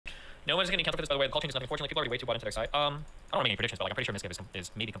No one's getting counted for this, by the way. The call change is nothing. Unfortunately, people are already way too bought into their side. I don't want to make any predictions, but like, I'm pretty sure Miskiv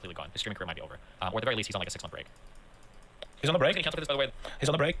is maybe completely gone. His streaming career might be over. Or at the very least, he's on like a 6-month break. He's on a break. Getting counted for this, by the way. He's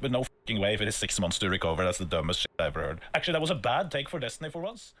on a break, but no fucking way if it is 6 months to recover. That's the dumbest shit I've ever heard. Actually, that was a bad take for Destiny for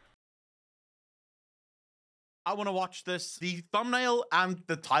once. I want to watch this. The thumbnail and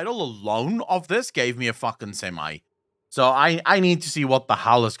the title alone of this gave me a fucking semi. So I need to see what the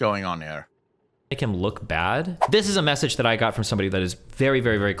hell is going on here. Make him look bad. This is a message that I got from somebody that is very,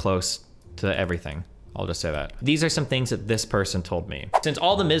 very, very close to everything. I'll just say that. These are some things that this person told me. Since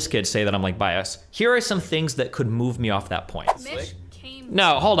all the Miz kids say that I'm like biased, here are some things that could move me off that point.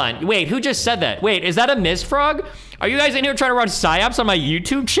 No, hold on. Wait, who just said that? Wait, is that a Miz Frog? Are you guys in here trying to run psyops on my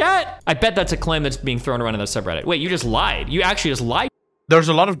YouTube chat? I bet that's a claim that's being thrown around in the subreddit. Wait, you just lied. You actually just lied. There's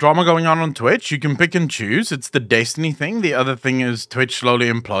a lot of drama going on Twitch. You can pick and choose. It's the Destiny thing. The other thing is Twitch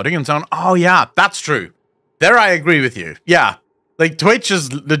slowly imploding and so on. Oh yeah, that's true. There I agree with you. Yeah, like Twitch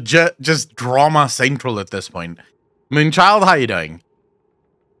is legit just drama central at this point. Moonchild, how you doing?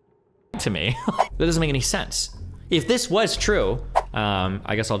 To me, that doesn't make any sense. If this was true,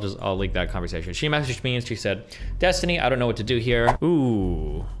 I guess I'll leak that conversation. She messaged me and she said, Destiny, I don't know what to do here.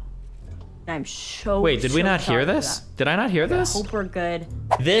 Ooh. I'm so Wait, did we not hear this? Did I not hear this? I hope we're good.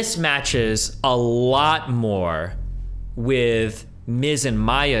 This matches a lot more with Miz and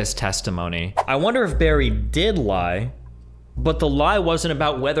Maya's testimony. I wonder if Barry did lie, but the lie wasn't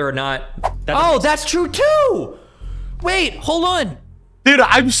about whether or not... Oh, that's true too! Wait, hold on. Dude,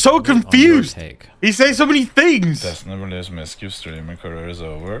 I'm so confused. He says so many things. Destiny believes Miskiv's streaming career is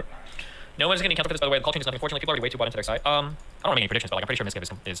over. No one's getting counted for this, by the way. The call change is nothing. Unfortunately, people are already way too bought into their side. I don't want to make any predictions, but like, I'm pretty sure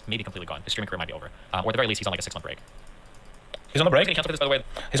Miskiv is maybe completely gone. His streaming career might be over. Or at the very least, he's on like a 6-month break. He's on a break. Getting counted for this, by the way.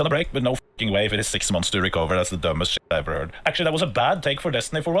 He's on a break, but no fucking way if it is 6 months to recover. That's the dumbest shit I've ever heard. Actually, that was a bad take for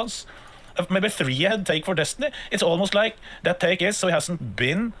Destiny for once. Maybe a 3-head take for Destiny. It's almost like that take is so he hasn't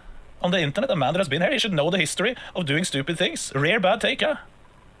been on the internet. A man that has been here, he should know the history of doing stupid things. Rare bad take, yeah?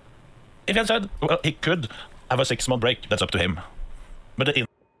 If he had said, well, he could have a 6-month break, that's up to him. But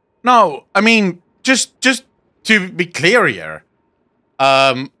no, I mean, just to be clear here,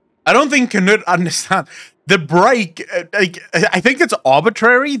 I don't think Knut understand the break. Like, I think it's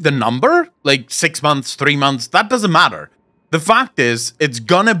arbitrary, the number, like 6 months, 3 months, that doesn't matter. The fact is, it's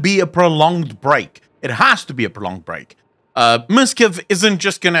gonna be a prolonged break. It has to be a prolonged break. Miskiv isn't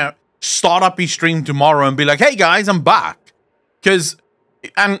just gonna start up his stream tomorrow and be like, hey guys, I'm back.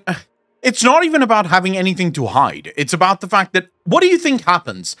 And it's not even about having anything to hide. It's about the fact that, what do you think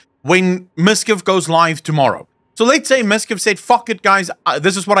happens when Miskiv goes live tomorrow? So let's say Miskiv said, fuck it guys,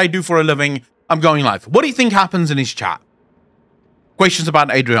 this is what I do for a living, I'm going live. What do you think happens in his chat? Questions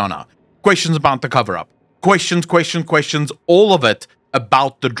about Adriana. Questions about the cover-up. Questions, all of it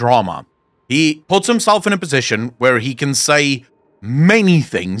about the drama. He puts himself in a position where he can say many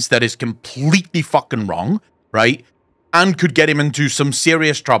things that is completely fucking wrong, right? And could get him into some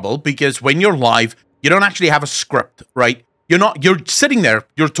serious trouble, because when you're live, you don't actually have a script, right? You're sitting there,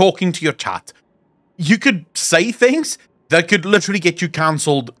 you're talking to your chat. You could say things that could literally get you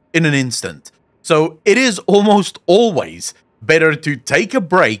cancelled in an instant. So it is almost always better to take a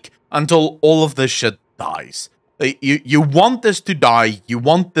break until all of this shit dies. You want this to die. You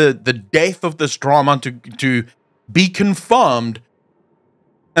want the death of this drama to be confirmed.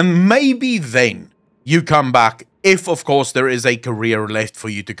 And maybe then you come back, if of course there is a career left for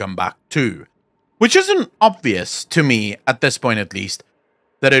you to come back to. Which isn't obvious to me, at this point at least,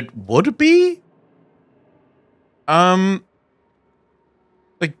 that it would be. Like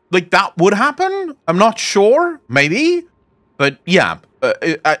that would happen? I'm not sure. Maybe. But yeah,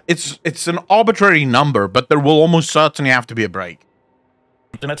 it's an arbitrary number, but there will almost certainly have to be a break.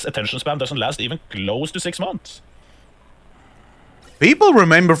 Internet's attention span doesn't last even close to 6 months. People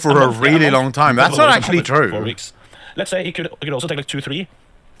remember for a really long time. That's not actually true. 4 weeks. Let's say he could also take like 2-3,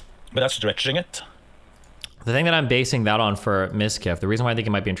 but that's stretching it. The thing that I'm basing that on for Miskiv, the reason why I think he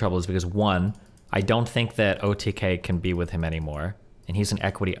might be in trouble is because, one, I don't think that OTK can be with him anymore. And he's an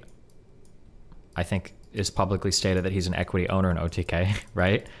equity, I think is publicly stated that he's an equity owner in OTK,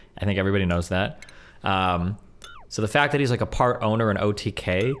 right? I think everybody knows that. So the fact that he's like a part owner in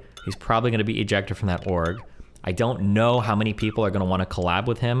OTK, he's probably going to be ejected from that org. I don't know how many people are going to want to collab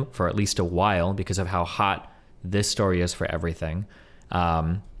with him for at least a while because of how hot this story is for everything.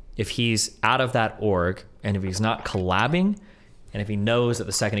 If he's out of that org, and if he's not collabing, and if he knows that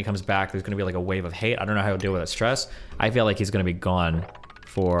the second he comes back, there's going to be like a wave of hate, I don't know how he'll deal with that stress. I feel like he's going to be gone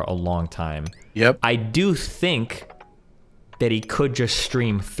for a long time. Yep. I do think that he could just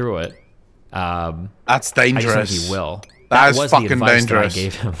stream through it. That's dangerous. I just think he will. That was fucking the advice dangerous. That I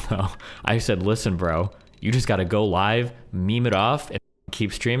gave him, though. I said, listen, bro, you just got to go live, meme it off, and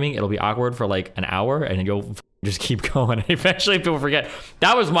keep streaming, it'll be awkward for like an hour, and you'll just keep going. And eventually, people forget.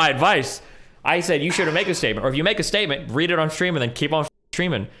 That was my advice. I said you should make a statement, or if you make a statement, read it on stream and then keep on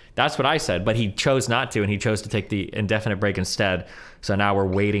streaming. That's what I said, but he chose not to, and he chose to take the indefinite break instead. So now we're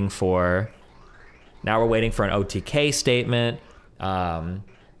waiting for an OTK statement.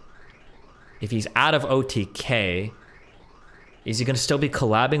 If he's out of OTK, is he going to still be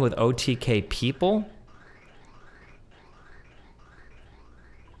collabing with OTK people?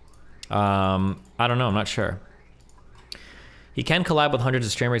 I don't know. I'm not sure. He can collab with hundreds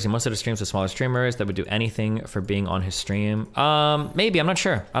of streamers. He most of the streams with smaller streamers that would do anything for being on his stream. Maybe. I'm not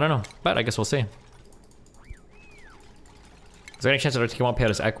sure. I don't know. But I guess we'll see. Is there any chance that OTK won't pay out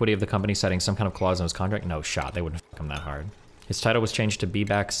his equity of the company setting some kind of clause in his contract? No shot. They wouldn't fuck him that hard. His title was changed to Be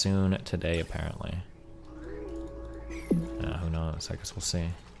Back Soon today, apparently. Who knows? I guess we'll see.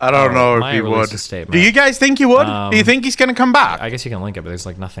 I don't know if he would. Do you guys think he would? Do you think he's gonna come back? I guess you can link it, but there's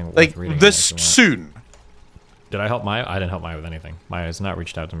like nothing like worth reading. This soon. Did I help Maya? I didn't help Maya with anything. Maya has not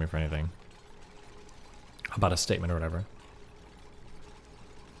reached out to me for anything. About a statement or whatever.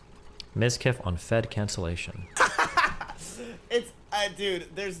 Ms. Kiff on Fed cancellation. It's, dude,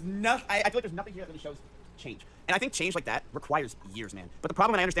 there's nothing, I feel like there's nothing here that really shows change. And I think change like that requires years, man. But the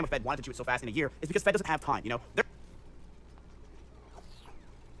problem, and I understand why Fed wanted to do it so fast in a year, is because Fed doesn't have time, you know?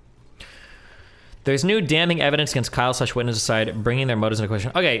 There's new damning evidence against Kyle/witness side, bringing their motives into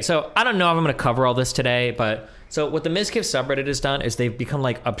question. Okay, so I don't know if I'm going to cover all this today, but so what the Mizkiff subreddit has done is they've become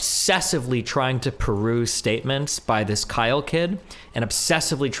like obsessively trying to peruse statements by this Kyle kid and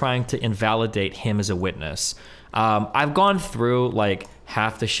obsessively trying to invalidate him as a witness. I've gone through like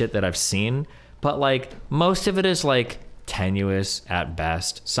half the shit that I've seen, but like most of it is like tenuous at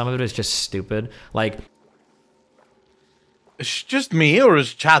best. Some of it is just stupid. Like, it's just me, or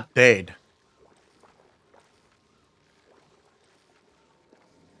is chat dead?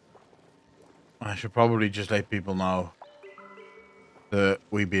 I should probably just let people know that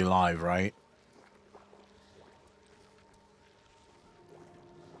we be live, right?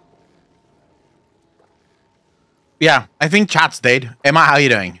 Yeah, I think chat's dead. Emma, how you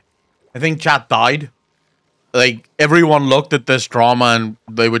doing? I think chat died. Like, everyone looked at this drama and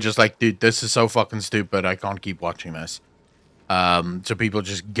they were just like, dude, this is so fucking stupid. I can't keep watching this. So people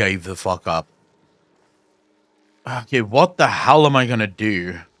just gave the fuck up. Okay, what the hell am I gonna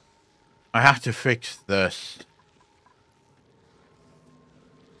do? I have to fix this.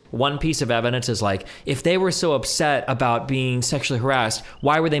 one piece of evidence is like, if they were so upset about being sexually harassed,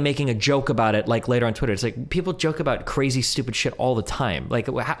 why were they making a joke about it like later on Twitter? It's like people joke about crazy, stupid shit all the time. Like,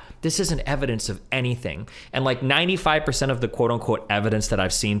 this isn't evidence of anything. And like 95% of the quote unquote evidence that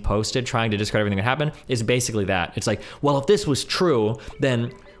I've seen posted trying to discredit everything that happened is basically that. It's like, well, if this was true,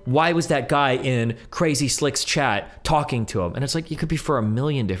 then why was that guy in Crazy Slick's chat talking to him? And it's like, it could be for a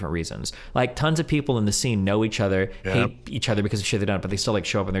million different reasons. Like, tons of people in the scene know each other, hate each other because of shit they've done, but they still like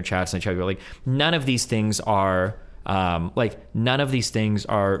show up in their chats and they try to be like, none of these things are none of these things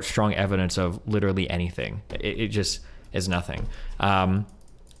are strong evidence of literally anything. It just is nothing.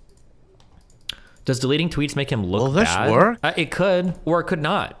 Does deleting tweets make him look bad? Will this work? It could, or it could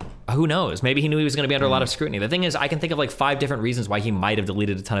not. Who knows? Maybe he knew he was going to be under a lot of scrutiny. The thing is, I can think of like 5 different reasons why he might have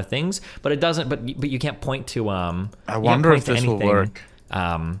deleted a ton of things, but it doesn't. But you can't point to. I wonder if this will work.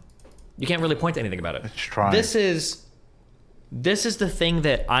 You can't really point to anything about it. Let's try. This is the thing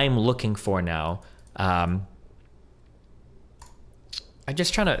that I'm looking for now. I'm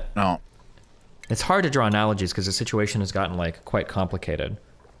just trying to. No. It's hard to draw analogies because the situation has gotten like quite complicated,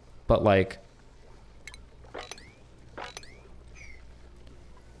 but like.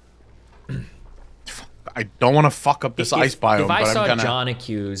 I don't want to fuck up this ice biome, but I'm gonna... If I saw John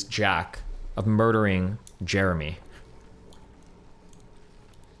accuse Jack of murdering Jeremy,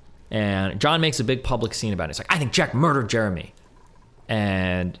 and John makes a big public scene about it, it's like, I think Jack murdered Jeremy,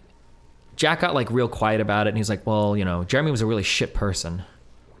 and Jack got like real quiet about it, and he's like, well, you know, Jeremy was a really shit person.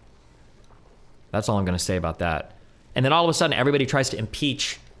 That's all I'm gonna say about that. And then all of a sudden, everybody tries to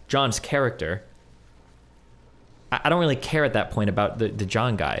impeach John's character. I don't really care at that point about the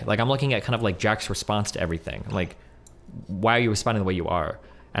John guy. Like, I'm looking at kind of like Jack's response to everything. Like, why are you responding the way you are?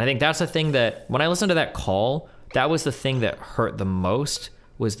 And I think that's the thing that, when I listened to that call, that was the thing that hurt the most,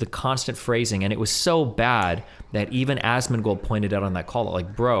 was the constant phrasing. And it was so bad that even Asmongold pointed out on that call,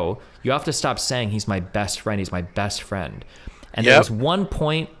 like, bro, you have to stop saying he's my best friend. He's my best friend. And there was one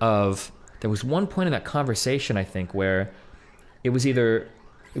point in that conversation, I think, where it was either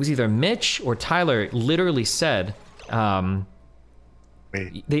Mitch or Tyler literally said, one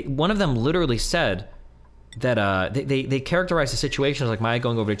of them literally said that they characterized the situation as like Maya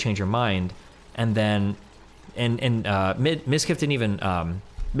going over to change her mind, and then Miskiff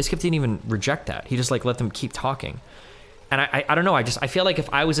didn't even reject that. He just like let them keep talking. And I don't know. I feel like if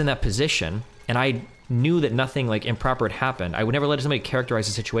I was in that position and I knew that nothing like improper had happened, I would never let somebody characterize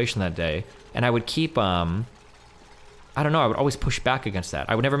the situation that day, and I would keep I don't know. I would always push back against that.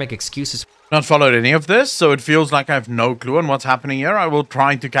 I would never make excuses. Not followed any of this, so it feels like I have no clue on what's happening here. I will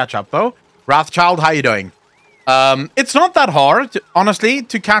try to catch up though. Wrathchild, how you doing? It's not that hard, honestly,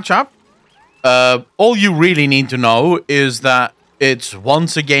 to catch up. All you really need to know is that it's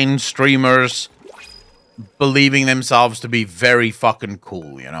once again streamers believing themselves to be very fucking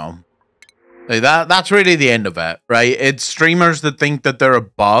cool, you know? Like that's really the end of it, right? It's streamers that think that they're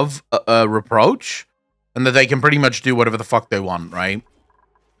above reproach and that they can pretty much do whatever the fuck they want, right?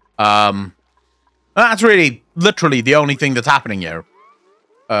 That's really, literally the only thing that's happening here.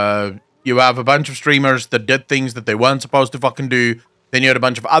 You have a bunch of streamers that did things that they weren't supposed to fucking do. Then you had a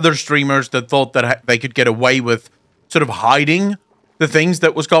bunch of other streamers that thought that they could get away with sort of hiding the things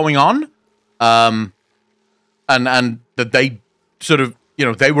that was going on. And that they sort of, you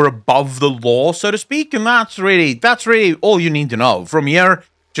know, they were above the law, so to speak. And that's really all you need to know. From here,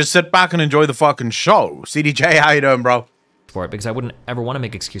 just sit back and enjoy the fucking show. CDJ, how you doing, bro? For it, because I wouldn't ever want to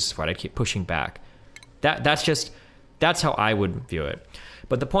make excuses for it. I'd keep pushing back. That's how I would view it.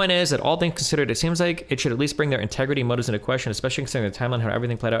 But the point is that all things considered, it seems like it should at least bring their integrity and motives into question, especially considering the timeline, how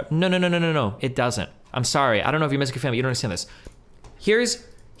everything played out. No, it doesn't. I'm sorry. I don't know if you're Mexican family. You don't understand this. Here's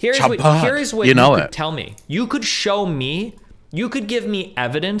what you could tell me. You could show me, you could give me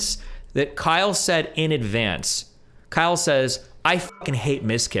evidence that Kyle said in advance. Kyle says, I fucking hate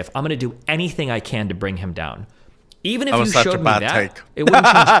Miskiff. I'm going to do anything I can to bring him down. Even if you showed me that, it wouldn't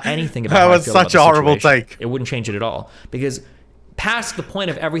change anything about how I feel about the situation. That was such a horrible take. It wouldn't change it at all. Because past the point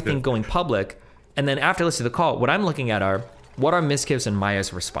of everything going public, and then after listening to the call, what I'm looking at are, what are Miskiff's and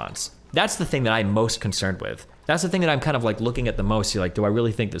Maya's response? That's the thing that I'm most concerned with. That's the thing that I'm kind of like looking at the most. You're like, do I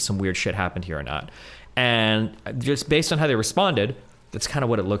really think that some weird shit happened here or not? And just based on how they responded, that's kind of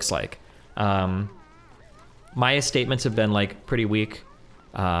what it looks like. Maya's statements have been like pretty weak.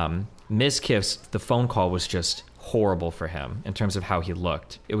 Miskiff's, the phone call was just horrible for him in terms of how he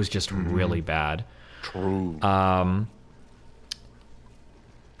looked. It was just really bad. True. I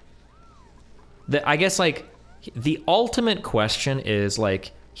guess like the ultimate question is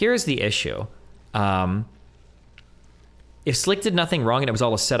like, here's the issue. If Slick did nothing wrong and it was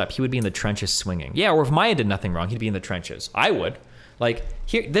all a setup, he would be in the trenches swinging. Yeah, or if Maya did nothing wrong, he'd be in the trenches. I would. Like,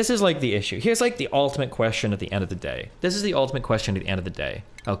 here, this is like the issue. Here's like the ultimate question at the end of the day. This is the ultimate question at the end of the day,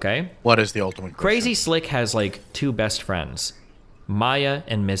 okay? What is the ultimate question? Crazy Slick has like two best friends, Maya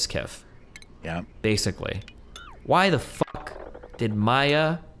and Miskiff. Yeah. Basically. Why the fuck did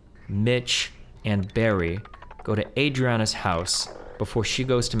Maya, Mitch, and Barry go to Adriana's house before she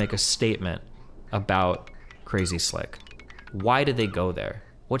goes to make a statement about Crazy Slick? Why did they go there?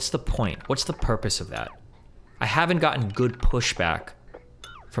 What's the point? What's the purpose of that? I haven't gotten good pushback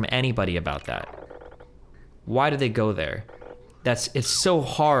from anybody about that. Why did they go there? It's so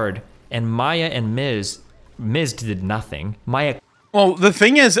hard. And Maya and Miz did nothing. Maya. Well, the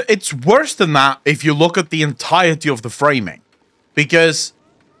thing is, it's worse than that if you look at the entirety of the framing. Because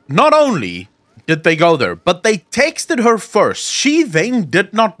not only did they go there, but they texted her first. She then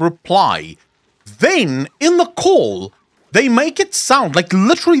did not reply. Then, in the call, they make it sound like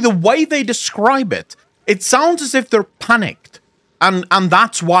literally the way they describe it. It sounds as if they're panicked. And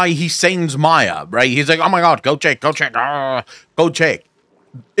that's why he sends Maya, right? He's like, oh my God, go check, go check, go check.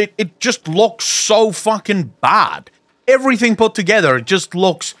 It just looks so fucking bad. Everything put together just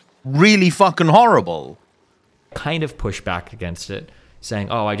looks really fucking horrible. Kind of push back against it, saying,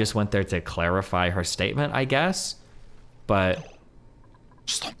 oh, I just went there to clarify her statement, I guess. But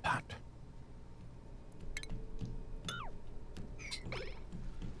just not bad.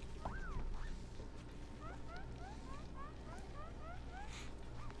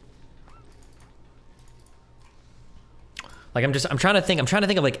 Like I'm trying to think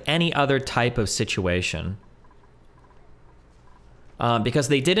of like any other type of situation. Because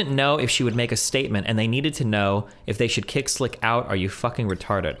they didn't know if she would make a statement, and they needed to know if they should kick Slick out. Are you fucking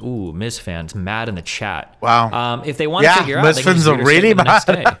retarded? Ooh, Miz fans mad in the chat. Wow. If they want to figure out, Miz fans are really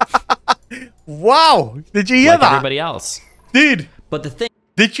mad. Wow, did you hear like that? Everybody else, dude. But the thing,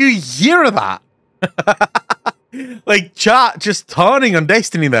 did you hear that? Like chat just turning on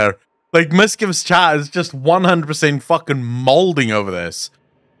Destiny there. Like Miskiff's chat is just 100% fucking molding over this.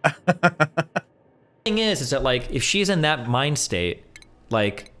 thing is that like if she's in that mind state,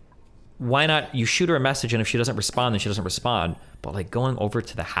 like why not you shoot her a message, and if she doesn't respond, then she doesn't respond. But like going over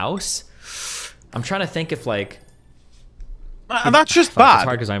to the house, I'm trying to think if like That's just It's bad.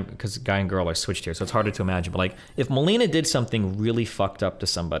 hard because guy and girl are switched here, so it's harder to imagine. But like, if Melina did something really fucked up to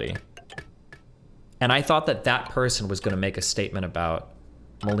somebody, and I thought that that person was going to make a statement about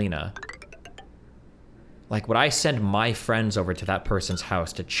Melina, like, would I send my friends over to that person's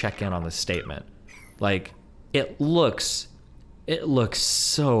house to check in on the statement? Like, it looks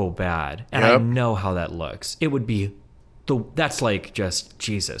so bad, and I know how that looks. It would be that's like just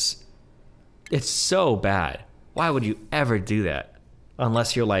Jesus. It's so bad. Why would you ever do that?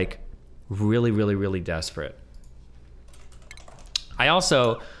 Unless you're like really, really, really desperate. I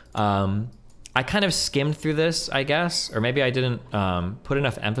also, I kind of skimmed through this, I guess, or maybe I didn't put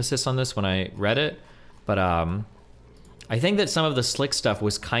enough emphasis on this when I read it, but I think that some of the slick stuff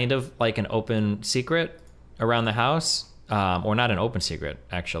was kind of like an open secret around the house, or not an open secret,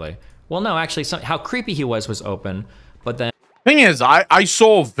 actually. Well, no, actually, how creepy he was open, but then... Thing is, I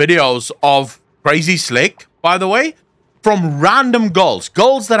saw videos of Crazy Slick, by the way, from random girls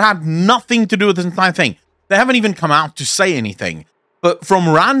that had nothing to do with this entire thing. They haven't even come out to say anything, but from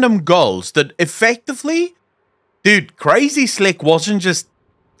random girls that effectively, dude, Crazy Slick wasn't just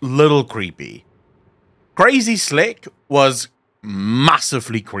little creepy. Crazy Slick was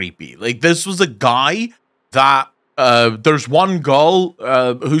massively creepy. Like, this was a guy that, there's one girl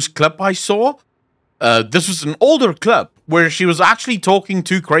whose clip I saw. This was an older clip where she was actually talking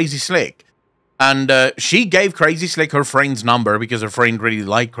to Crazy Slick. And she gave Crazy Slick her friend's number because her friend really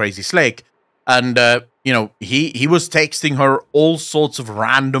liked Crazy Slick. And, you know, he was texting her all sorts of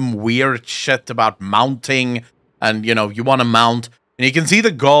random weird shit about mounting. And, you know, you want to mount. And you can see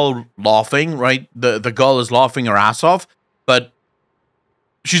the girl laughing, right? The girl is laughing her ass off. But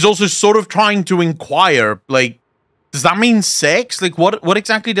she's also sort of trying to inquire, like, does that mean sex? Like, what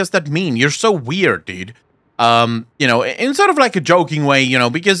exactly does that mean? You're so weird, dude. You know, in sort of like a joking way, you know,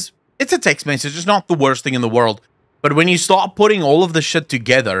 because it's a text message. It's not the worst thing in the world. But when you start putting all of the shit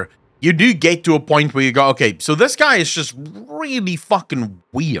together, you do get to a point where you go, okay, so this guy is just really fucking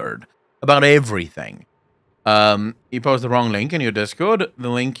weird about everything. You posted the wrong link in your Discord. The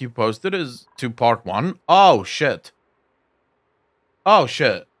link you posted is to part 1. Oh, shit. Oh,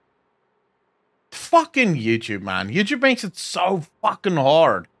 shit. Fucking YouTube, man. YouTube makes it so fucking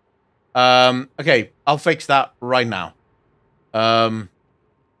hard. Okay, I'll fix that right now.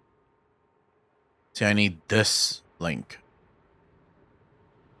 See, I need this link.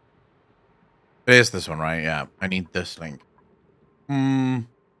 It is this one, right? Yeah, I need this link.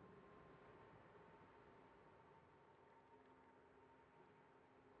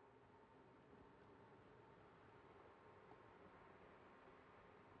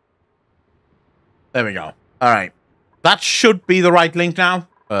 There we go. All right. That should be the right link now.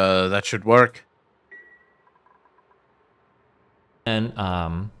 That should work. And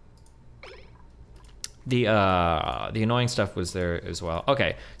the annoying stuff was there as well.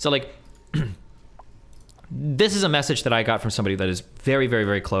 Okay, so like this is a message that I got from somebody that is very, very,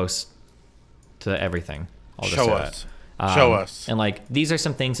 very close to everything. I'll just say us. that. Show us. And like these are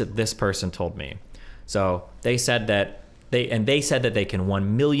some things that this person told me. So they said that they said that they can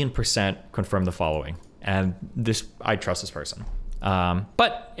 1,000,000% confirm the following. And this, I trust this person.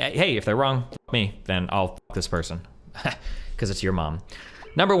 But hey, if they're wrong, me, then I'll fuck this person because it's your mom.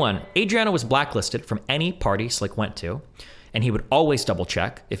 Number 1, Adriana was blacklisted from any party Slick went to, and he would always double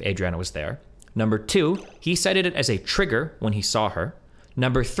check if Adriana was there. Number 2, he cited it as a trigger when he saw her.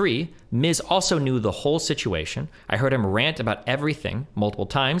 Number 3, Miz also knew the whole situation. I heard him rant about everything multiple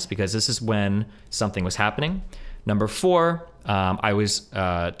times because this is when something was happening. Number 4, I was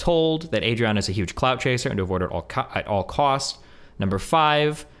told that Adriana is a huge clout chaser and to avoid it at all costs. Number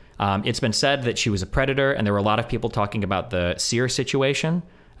 5, it's been said that she was a predator, and there were a lot of people talking about the Sear situation,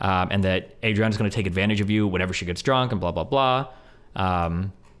 and that Adriana's going to take advantage of you whenever she gets drunk, and blah, blah, blah.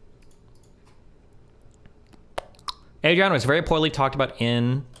 Adriana was very poorly talked about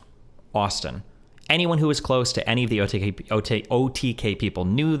in Austin. Anyone who was close to any of the OTK people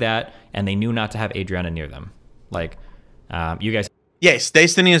knew that, and they knew not to have Adriana near them. Like, you guys... Yes,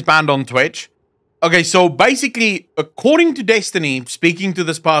 Destiny is banned on Twitch. Okay, so basically, according to Destiny, speaking to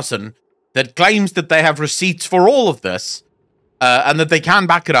this person that claims that they have receipts for all of this, and that they can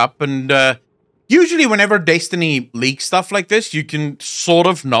back it up, and usually whenever Destiny leaks stuff like this, you can sort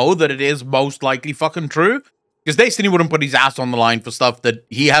of know that it is most likely fucking true, because Destiny wouldn't put his ass on the line for stuff that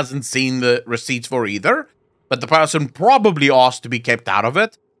he hasn't seen the receipts for either, but the person probably asked to be kept out of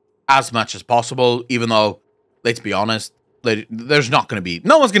it as much as possible, even though, let's be honest, there's not going to be...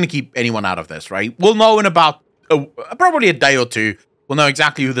 No one's going to keep anyone out of this, right? We'll know in about probably a day or two. We'll know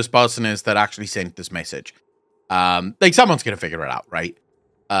exactly who this person is that actually sent this message. Like, someone's going to figure it out, right?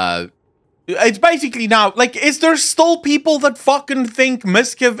 It's basically now, like, is there still people that fucking think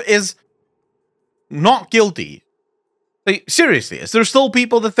Miskiv is not guilty? Like, seriously, is there still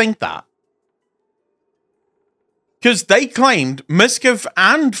people that think that? Because they claimed, Miskiv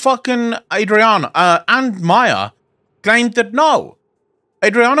and fucking Adriana, and Maya claimed that no.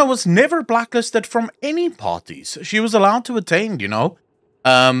 Adriana was never blacklisted from any parties. She was allowed to attend, you know?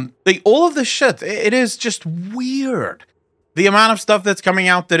 All of this shit, it is just weird. The amount of stuff that's coming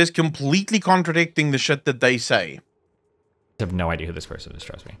out that is completely contradicting the shit that they say. I have no idea who this person is,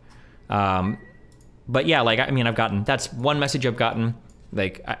 trust me. But yeah, like, I mean, that's one message I've gotten.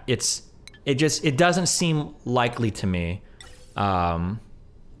 Like, it doesn't seem likely to me. Yeah,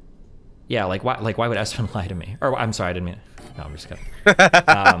 like why would Espen lie to me? Or I'm sorry, I didn't mean it. No, I'm just kidding.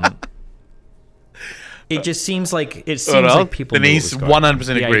 It just seems like like people. Denise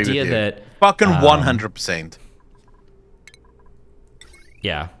 100% agree with you. That fucking 100%.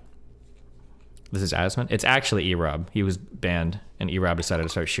 Yeah. This is Asman. It's actually Erob. He was banned, and Erob decided to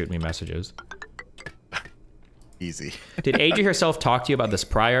start shooting me messages. Easy. Did Adri herself talk to you about this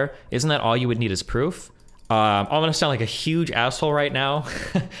prior? Isn't that all you would need as proof? I'm gonna sound like a huge asshole right now,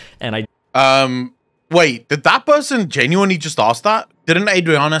 and wait, did that person genuinely just ask that? Didn't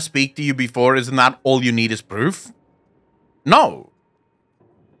Adriana speak to you before? Isn't that all you need is proof? No.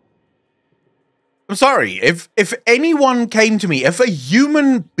 I'm sorry. If anyone came to me, if a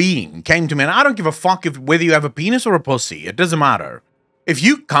human being came to me, and I don't give a fuck whether you have a penis or a pussy, it doesn't matter. If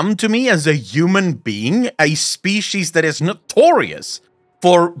you come to me as a human being, a species that is notorious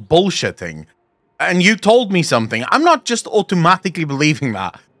for bullshitting, and you told me something, I'm not just automatically believing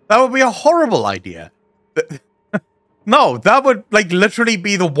that. That would be a horrible idea. No, that would like literally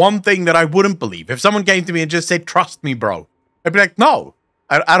be the one thing that I wouldn't believe. If someone came to me and just said, trust me, bro, I'd be like, no,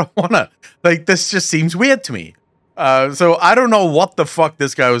 I don't want to. Like, this just seems weird to me. So I don't know what the fuck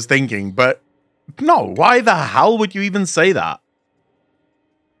this guy was thinking, but no, why the hell would you even say that?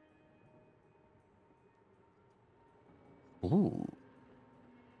 Ooh.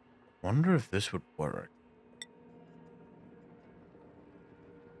 Wonder if this would work.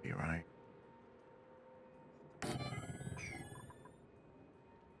 You're right.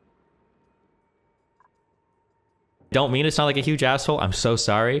 Don't mean to sound like a huge asshole. I'm so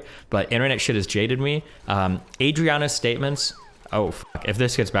sorry, but internet shit has jaded me. Adriana's statements. Oh, fuck. If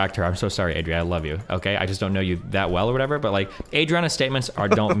this gets back to her, I'm so sorry, Adria. I love you. Okay, I just don't know you that well or whatever. But like, Adriana's statements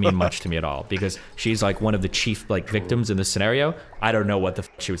don't mean much to me at all because she's like one of the chief like victims in this scenario. I don't know what the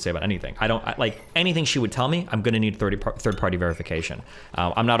fuck she would say about anything. Like anything she would tell me. I'm gonna need third party verification.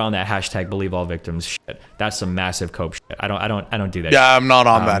 I'm not on that hashtag believe all victims shit. That's some massive cope shit. I don't do that. Yeah, I'm not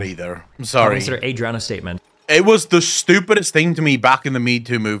on that either. I'm sorry. Consider Adriana's statement. It was the stupidest thing to me back in the Me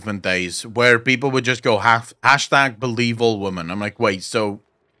Too movement days where people would just go hashtag believe all women. I'm like, wait, so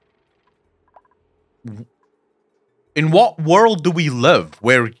in what world do we live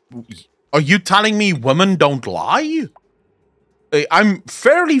where are you telling me women don't lie? I'm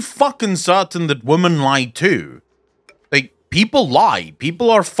fairly fucking certain that women lie too. Like, people lie.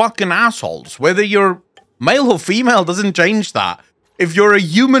 People are fucking assholes. Whether you're male or female doesn't change that. If you're a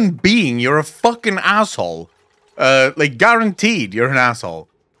human being, you're a fucking asshole. Like, guaranteed, you're an asshole.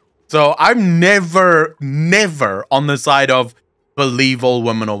 So I'm never on the side of believe all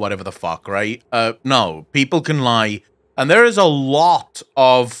women or whatever the fuck, right? No, people can lie. And there is a lot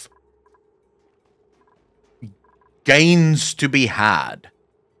of gains to be had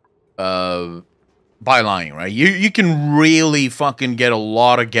by lying, right? You can really fucking get a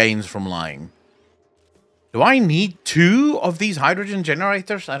lot of gains from lying. Do I need 2 of these hydrogen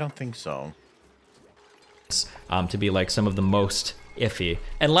generators? I don't think so. To be like some of the most iffy,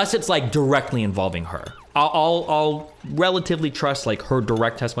 unless it's like directly involving her. I'll relatively trust like her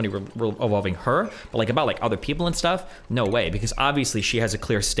direct testimony involving her, but like about like other people and stuff, no way, because obviously she has a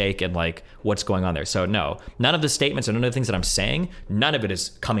clear stake in like what's going on there. So no, none of the statements and none of the things that I'm saying, none of it is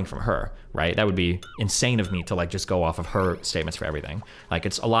coming from her, right? That would be insane of me to like just go off of her statements for everything. Like,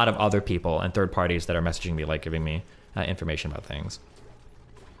 it's a lot of other people and third parties that are messaging me, like giving me information about things.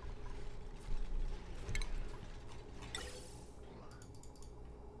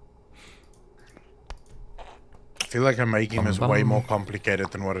 I feel like I'm making this way more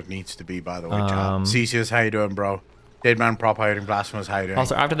complicated than what it needs to be, by the way, chat. Cesius, how you doing, bro? Deadman Prop, how you doing? Blasphemous, how you doing?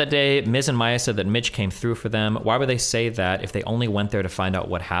 Also, after that day, Miz and Maya said that Mitch came through for them. Why would they say that if they only went there to find out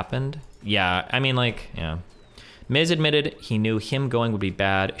what happened? Yeah, I mean, like, yeah. Miz admitted he knew him going would be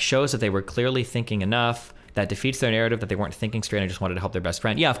bad. Shows that they were clearly thinking enough. That defeats their narrative that they weren't thinking straight and just wanted to help their best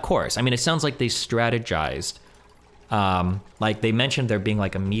friend. Yeah, of course. I mean, it sounds like they strategized. Like, they mentioned there being,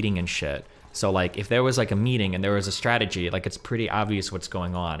 like, a meeting and shit. So like if there was like a meeting and there was a strategy, like it's pretty obvious what's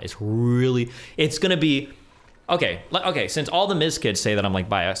going on. It's gonna be, okay, since all the Miz kids say that I'm like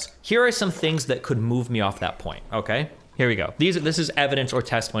biased, here are some things that could move me off that point, okay? Here we go. This is evidence or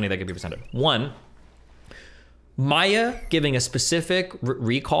testimony that could be presented. One, Maya giving a specific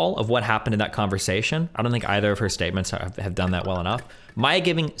recall of what happened in that conversation. I don't think either of her statements have done that well enough. Maya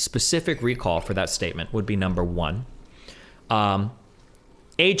giving specific recall for that statement would be number one.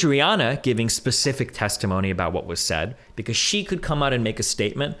 Adriana giving specific testimony about what was said, because she could come out and make a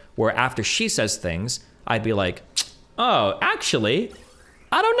statement where after she says things, I'd be like, oh, actually,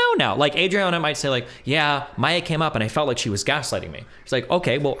 I don't know now. Like Adriana might say like, yeah, Maya came up and I felt like she was gaslighting me. It's like,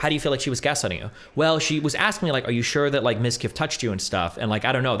 okay, well, how do you feel like she was gaslighting you? Well, she was asking me like, are you sure that like Ms. Kif touched you and stuff? And like,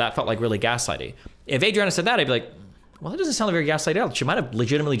 I don't know, that felt like really gaslighty. If Adriana said that, I'd be like, well, that doesn't sound very gaslighty at all. She might have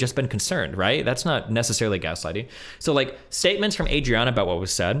legitimately just been concerned, right? That's not necessarily gaslighty. So like statements from Adriana about what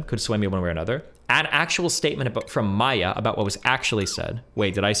was said could sway me one way or another. An actual statement from Maya about what was actually said.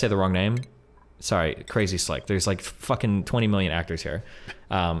 Wait, did I say the wrong name? Sorry, Crazy Slick. There's like fucking 20 million actors here.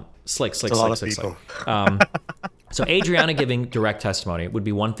 Slick. So Adriana giving direct testimony would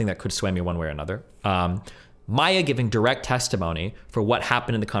be one thing that could sway me one way or another. Maya giving direct testimony for what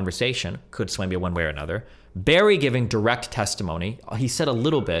happened in the conversation could sway me one way or another. Barry giving direct testimony, he said a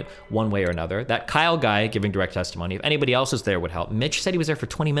little bit one way or another. That Kyle guy giving direct testimony, if anybody else was there, would help. Mitch said he was there for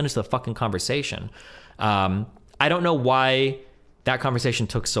 20 minutes of the fucking conversation. I don't know why that conversation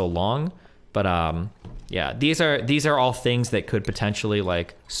took so long, but yeah, these are all things that could potentially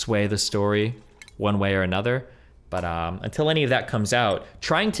like sway the story one way or another. But until any of that comes out,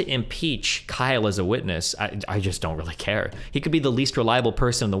 trying to impeach Kyle as a witness, I just don't really care. He could be the least reliable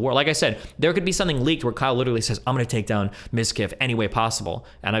person in the world. Like I said, there could be something leaked where Kyle literally says, I'm going to take down Ms. Kif any way possible.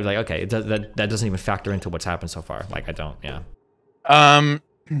 And I'd be like, okay, that doesn't even factor into what's happened so far. Like, I don't, yeah.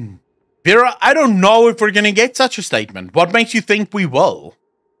 Vera, I don't know if we're going to get such a statement. What makes you think we will?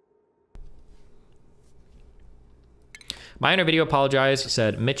 Maya in her video apologized,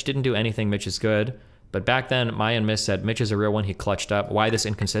 said, Mitch didn't do anything, Mitch is good. But back then, Maya and Miss said, Mitch is a real one, he clutched up. Why this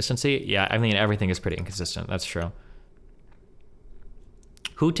inconsistency? Yeah, I mean, everything is pretty inconsistent. That's true.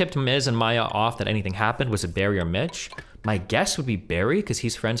 Who tipped Miz and Maya off that anything happened? Was it Barry or Mitch? My guess would be Barry, because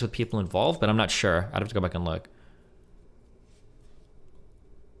he's friends with people involved, but I'm not sure. I'd have to go back and look.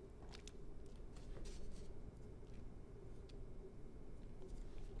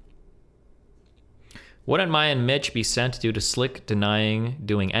 Wouldn't Maya and Mitch be sent due to Slick denying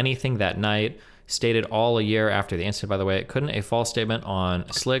doing anything that night? Stated all a year after the incident, by the way. Couldn't a false statement on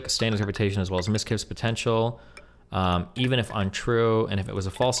Slick stain his reputation as well as Miss Kif's potential, even if untrue? And if it was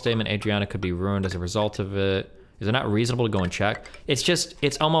a false statement, Adriana could be ruined as a result of it. Is it not reasonable to go and check?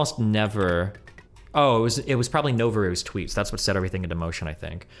 It's almost never... Oh, it was probably Novaru's tweets. That's what set everything into motion, I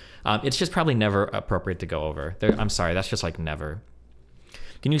think. It's just probably never appropriate to go over. I'm sorry, that's just like never.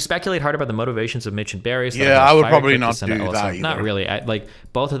 Can you speculate hard about the motivations of Mitch and Barry? So yeah, I would probably not do that either. Not really. Like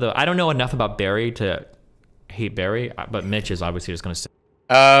both of the. I don't know enough about Barry to hate Barry, but Mitch is obviously just going to say.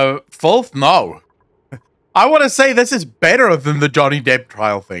 Fulf, no. I want to say this is better than the Johnny Depp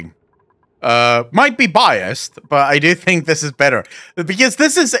trial thing. Might be biased, but I do think this is better because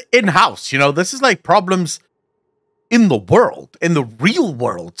this is in-house. You know, this is like problems in the world, in the real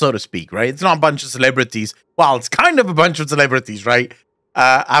world, so to speak. Right? It's not a bunch of celebrities. Well, it's kind of a bunch of celebrities, right?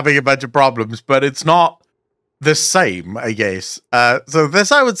 Having a bunch of problems, but it's not the same, I guess. So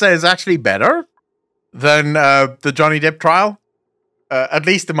this, I would say, is actually better than the Johnny Depp trial. At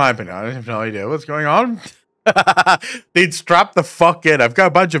least in my opinion. I have no idea what's going on. Dude, strap the fuck in. I've got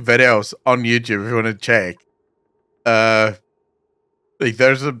a bunch of videos on YouTube if you want to check. Like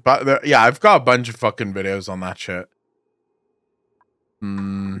there's yeah, I've got a bunch of fucking videos on that shit.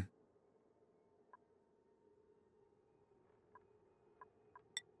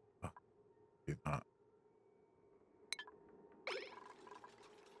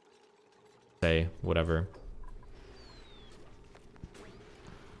 Say whatever.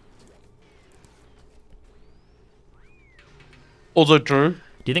 Also true. Do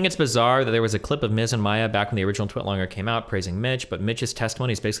you think it's bizarre that there was a clip of Miz and Maya back when the original Twitlonger came out praising Mitch, but Mitch's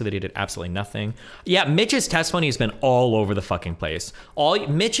testimony is basically that he did absolutely nothing? Yeah, Mitch's testimony has been all over the fucking place.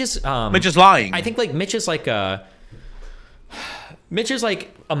 Mitch is lying. I think like Mitch is like a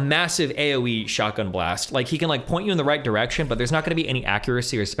massive AoE shotgun blast. Like he can like point you in the right direction, but there's not going to be any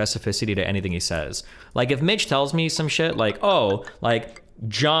accuracy or specificity to anything he says. Like if Mitch tells me some shit like, oh, like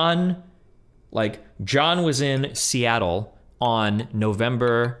John was in Seattle on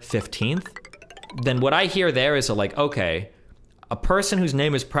November 15th, then what I hear there is like, okay, a person whose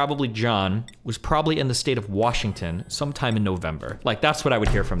name is probably John was probably in the state of Washington sometime in November. Like, that's what I would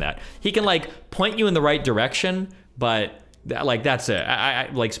hear from that. He can, like, point you in the right direction, but, like, that's it. I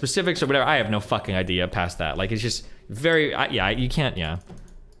like, specifics or whatever, I have no fucking idea past that. Like, it's just very, yeah, you can't, yeah.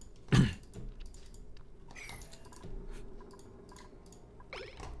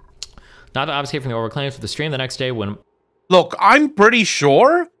 Not to obfuscate from the overclaims for the stream the next day when... Look, I'm pretty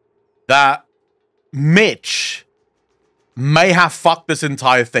sure that Mitch may have fucked this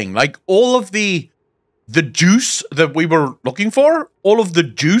entire thing. Like, all of the juice that we were looking for, all of the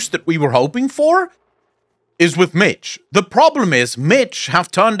juice that we were hoping for, is with Mitch. The problem is, Mitch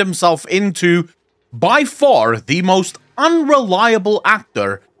have turned himself into, by far, the most unreliable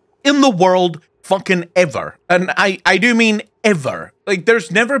actor in the world fucking ever. And I do mean ever. Like, there's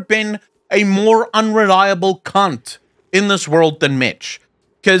never been a more unreliable cunt in this world than Mitch.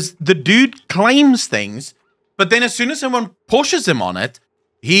 Because the dude claims things, but then as soon as someone pushes him on it,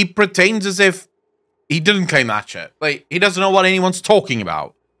 he pretends as if he didn't claim that shit. Like, he doesn't know what anyone's talking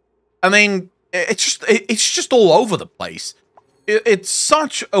about. I mean, it's just all over the place. It's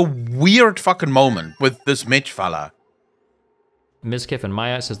such a weird fucking moment with this Mitch fella. Mizkif and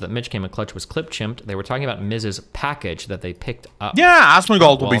Maya says that Mitch came in clutch was clip chimped. They were talking about Miz's package that they picked up. Yeah,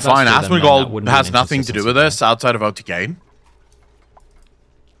 Asmongold will be fine. Asmongold has nothing to do with this outside of OTK.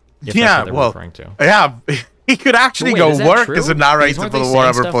 Yeah, well, referring to. Yeah, he could actually go work as a narrator for the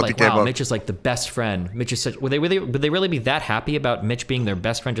Warhammer 40K like, wow, Mitch is like the best friend. Mitch is such. Would they really be that happy about Mitch being their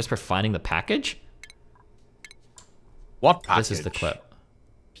best friend just for finding the package? What package? This is the clip.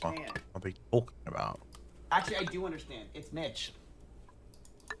 What are they talking about? Actually, I do understand. It's Mitch.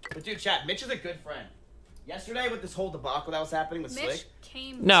 But dude, chat, Mitch is a good friend. Yesterday, with this whole debacle that was happening with Slick...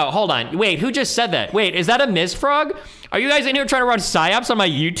 No, hold on. Wait, who just said that? Wait, is that a Mizfrog? Are you guys in here trying to run psyops on my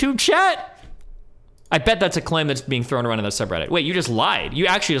YouTube chat? I bet that's a claim that's being thrown around in the subreddit. Wait, you just lied. You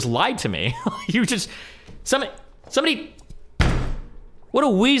actually just lied to me. You just... Somebody... What a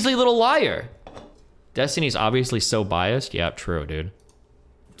Weasley little liar. Destiny's obviously so biased. Yeah, true, dude.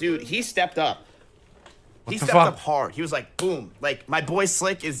 Dude, he stepped up. He stepped up hard. He was like, boom. Like, my boy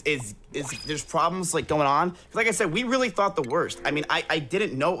Slick is there's problems, like, going on. Like I said, we really thought the worst. I mean, I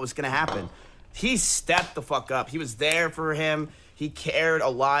didn't know what was going to happen. He stepped the fuck up. He was there for him. He cared a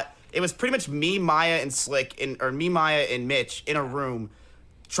lot. It was pretty much me, Maya, and Slick, or me, Maya, and Mitch in a room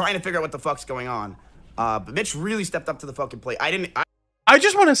trying to figure out what the fuck's going on. But Mitch really stepped up to the fucking plate. I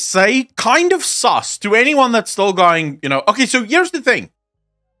just want to say, kind of sus to anyone that's still going, you know, okay, so here's the thing.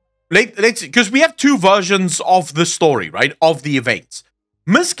 Let's, because we have two versions of the story, right? Of the events.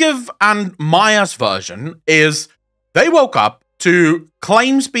 Mizkif and Maya's version is they woke up to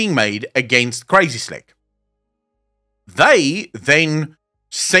claims being made against Crazy Slick. They then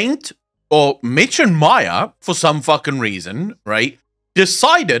sent, or Mitch and Maya, for some fucking reason, right,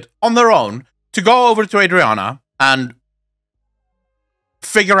 decided on their own to go over to Adriana and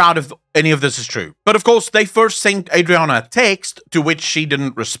figure out if any of this is true. But of course, they first sent Adriana a text to which she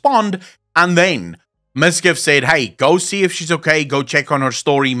didn't respond, and then Mizkif said, hey, go see if she's okay, go check on her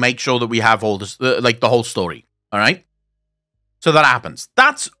story, make sure that we have all this, like the whole story, all right? So that happens.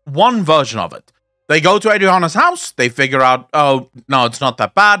 That's one version of it. They go to Adriana's house, they figure out, oh, no, it's not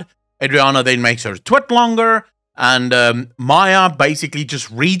that bad. Adriana then makes her twit longer, and Maya basically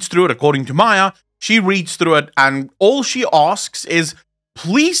just reads through it. According to Maya, she reads through it, and all she asks is,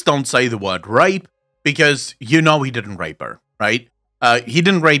 please don't say the word rape, because you know he didn't rape her, right? He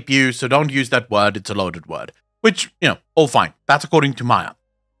didn't rape you, so don't use that word. It's a loaded word. Which, you know, all fine. That's according to Maya.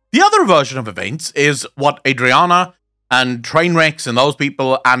 The other version of events is what Adriana and Trainwrecks and those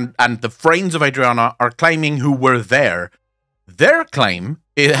people and the friends of Adriana are claiming who were there. Their claim,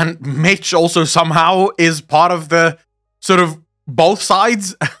 and Mitch also somehow is part of the sort of both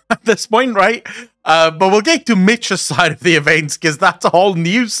sides at this point, right? But we'll get to Mitch's side of the events because that's a whole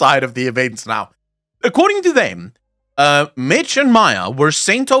new side of the events now. According to them, Mitch and Maya were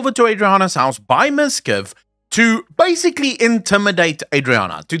sent over to Adriana's house by Mizkif to basically intimidate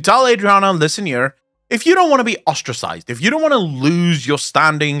Adriana. To tell Adriana, listen here, if you don't want to be ostracized, if you don't want to lose your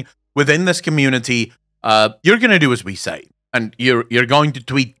standing within this community, you're going to do as we say. And you're going to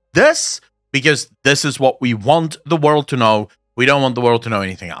tweet this because this is what we want the world to know. We don't want the world to know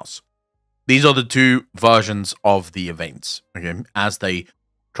anything else. These are the two versions of the events, okay, as they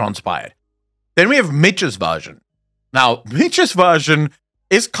transpired. Then we have Mitch's version. Now, Mitch's version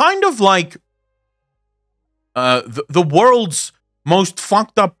is kind of like the world's most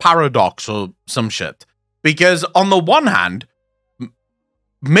fucked up paradox or some shit. Because on the one hand,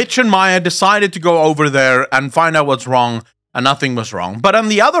 Mitch and Maya decided to go over there and find out what's wrong, and nothing was wrong. But on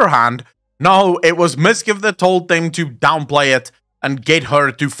the other hand, no, it was Mizkif that told them to downplay it, and get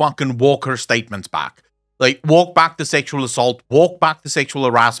her to fucking walk her statements back. Like, walk back the sexual assault, walk back the sexual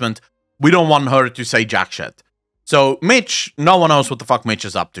harassment. We don't want her to say jack shit. So Mitch, no one knows what the fuck Mitch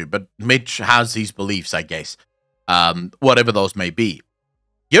is up to, but Mitch has these beliefs, I guess. Whatever those may be.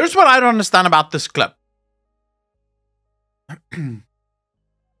 Here's what I don't understand about this clip.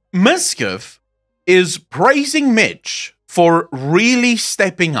 Miskiff is praising Mitch for really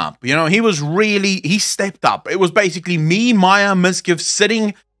stepping up. You know, he stepped up. It was basically me, Maya, Miskiff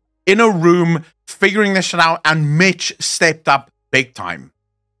sitting in a room figuring this shit out, and Mitch stepped up big time.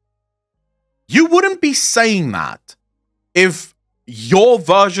 You wouldn't be saying that if your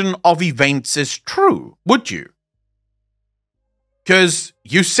version of events is true, would you? Because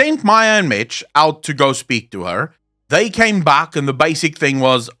you sent Maya and Mitch out to go speak to her. They came back and the basic thing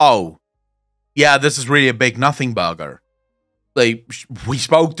was, oh, yeah, this is really a big nothing burger. Like, we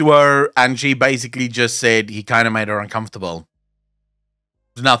spoke to her and she basically just said he kind of made her uncomfortable.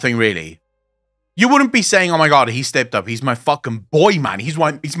 Nothing really. You wouldn't be saying, oh my god, he stepped up. He's my fucking boy, man. He's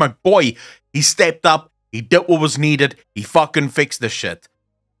my boy. He stepped up. He did what was needed. He fucking fixed the shit.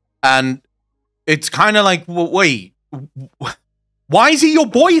 And it's kind of like, well, wait, why is he your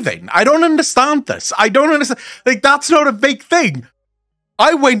boy then? I don't understand this. I don't understand. Like, that's not a big thing.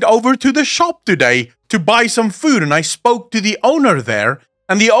 I went over to the shop today to buy some food and I spoke to the owner there.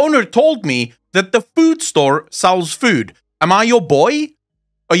 And the owner told me that the food store sells food. Am I your boy?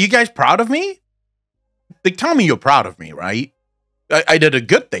 Are you guys proud of me? Like, tell me you're proud of me, right? I did a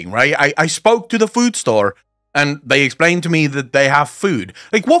good thing, right? I spoke to the food store and they explained to me that they have food.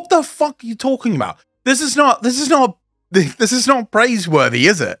 Like, what the fuck are you talking about? This is not praiseworthy,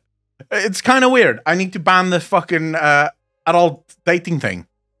 is it? It's kind of weird. I need to ban this fucking adult dating thing.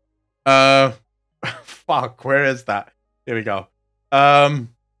 Fuck, where is that? Here we go. Oh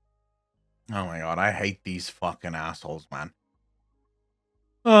my god, I hate these fucking assholes, man.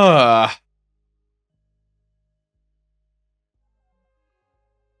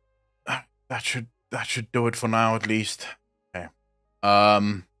 That should do it for now, at least. Okay.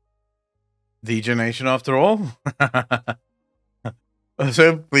 DJ Nation after all.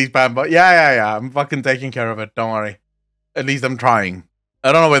 So please ban, but yeah. I'm fucking taking care of it. Don't worry. At least I'm trying.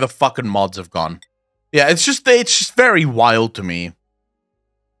 I don't know where the fucking mods have gone. Yeah, it's just very wild to me.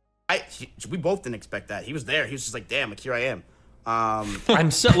 We both didn't expect that. He was there. He was just like, damn, like here I am.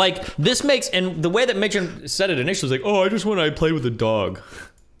 I'm so like this makes, and the way that Mitch said it initially was like, oh, I just want to play with a dog.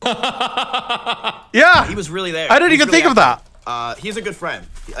 Yeah, he was really there. I didn't even think of that. He's a good friend.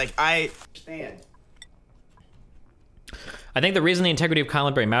 Like, I understand. I think the reason the integrity of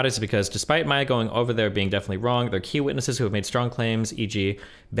Colin Berry matters is because despite Maya going over there being definitely wrong, there are key witnesses who have made strong claims, e.g.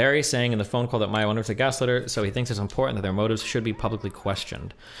 Barry saying in the phone call that Maya wanted to gaslight her, so he thinks it's important that their motives should be publicly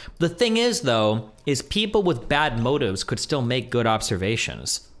questioned. The thing is, though, is people with bad motives could still make good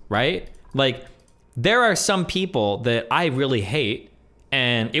observations, right? Like, there are some people that I really hate,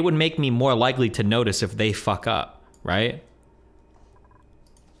 and it would make me more likely to notice if they fuck up, right?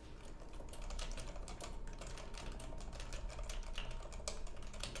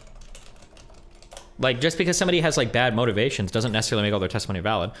 Like, just because somebody has, like, bad motivations doesn't necessarily make all their testimony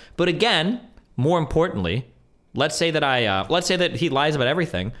valid. But again, more importantly, let's say that he lies about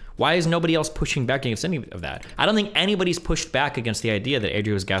everything. Why is nobody else pushing back against any of that? I don't think anybody's pushed back against the idea that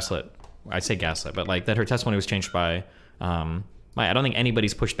Adria was gaslit. I say gaslit, but, like, that her testimony was changed by Maya. I don't think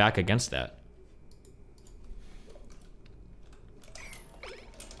anybody's pushed back against that.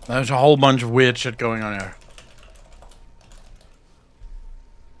 There's a whole bunch of weird shit going on here.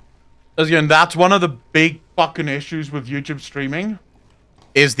 Again, that's one of the big fucking issues with YouTube streaming,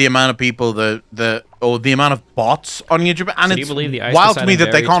 is the amount of people or the amount of bots on YouTube, and So it's do you believe the wild to me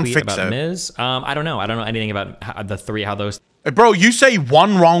that they can't fix it. Miz? I don't know. I don't know anything about how those. Hey, bro, you say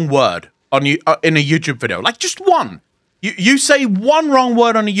one wrong word on you in a YouTube video, like just one. You say one wrong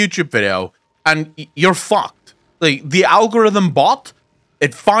word on a YouTube video, and you're fucked. Like, the algorithm bot,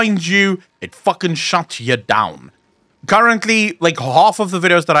 it finds you, it fucking shuts you down. Currently, like, half of the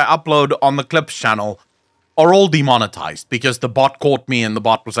videos that I upload on the Clips channel are all demonetized because the bot caught me and the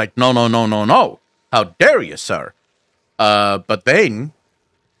bot was like, no. How dare you, sir? But then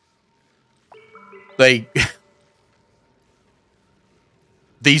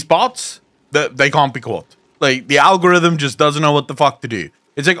these bots, they can't be caught. Like, the algorithm just doesn't know what the fuck to do.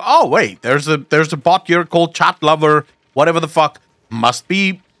 It's like, oh wait, there's a bot here called Chat Lover, whatever the fuck, must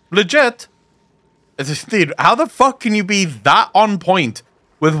be legit. Dude, how the fuck can you be that on point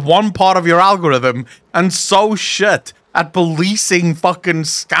with one part of your algorithm and so shit at policing fucking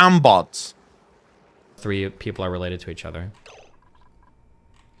scam bots? 3 people are related to each other.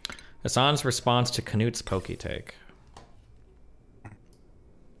 Hassan's response to Knut's pokey take.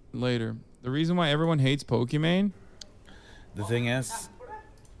 later. The reason why everyone hates Pokimane? The thing is,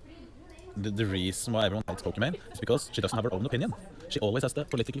 the reason why everyone hates Pokimane is because she doesn't have her own opinion. She always has the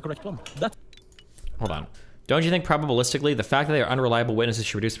politically correct one. Hold on. Don't you think probabilistically, the fact that they are unreliable witnesses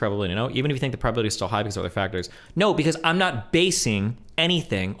should reduce the probability? No, even if you think the probability is still high because of other factors. No, because I'm not basing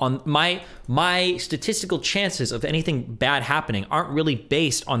anything on my statistical chances of anything bad happening aren't really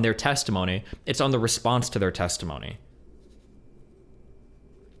based on their testimony. It's on the response to their testimony.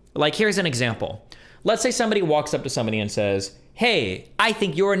 Like, here's an example. Let's say somebody walks up to somebody and says, hey, I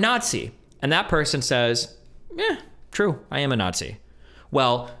think you're a Nazi. And that person says, yeah, true, I am a Nazi.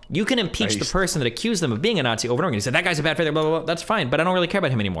 Well, you can impeach the person that accused them of being a Nazi over and over again. You said, that guy's a bad failure, blah, blah, blah. That's fine, but I don't really care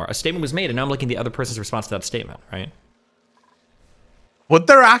about him anymore. A statement was made, and now I'm looking at the other person's response to that statement, right? Would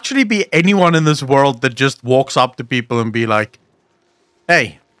there actually be anyone in this world that just walks up to people and be like,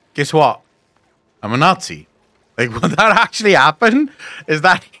 hey, guess what? I'm a Nazi. Like, would that actually happen? Is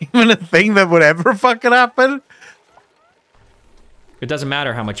that even a thing that would ever fucking happen? It doesn't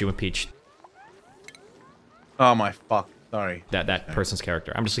matter how much you impeach. Oh my fuck. Sorry. That person's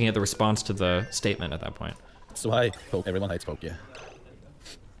character. I'm just looking at the response to the statement at that point. That's why everyone hates Poki.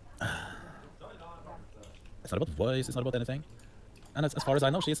 It's not about voice, it's not about anything. And as far as I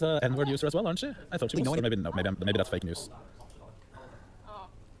know, she's an N-word user as well, aren't she? I thought she was, or maybe no, maybe that's fake news.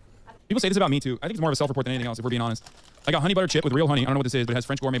 People say this about me too. I think it's more of a self-report than anything else, if we're being honest. I got honey butter chip with real honey. I don't know what this is, but it has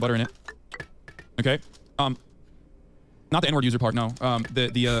French gourmet butter in it. Okay. Not the N-word user part, no.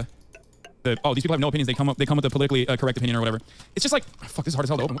 Oh, these people have no opinions. They come with a politically correct opinion or whatever. It's just like, fuck, this is hard as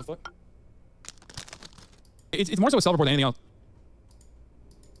hell to open. What the fuck? It's more so a self-report than anything else.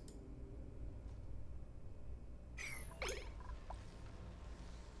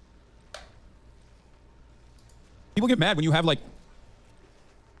 People get mad when you have like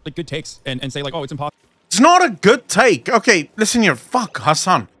good takes and say like, oh, it's impossible. It's not a good take. Okay, listen here. Fuck,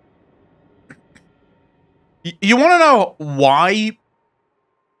 Hassan. You want to know why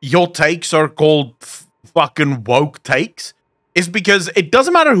your takes are called fucking woke takes? Is because it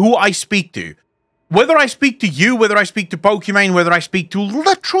doesn't matter who I speak to. Whether I speak to you, whether I speak to Pokimane, whether I speak to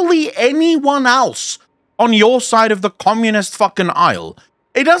literally anyone else on your side of the communist fucking aisle,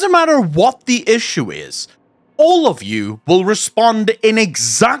 it doesn't matter what the issue is. All of you will respond in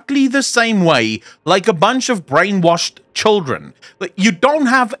exactly the same way, like a bunch of brainwashed children. Like, you don't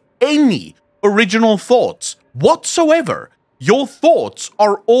have any original thoughts whatsoever. Your thoughts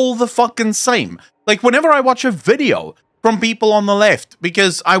are all the fucking same. Like, whenever I watch a video from people on the left,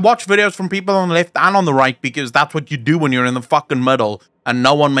 because I watch videos from people on the left and on the right, because that's what you do when you're in the fucking middle and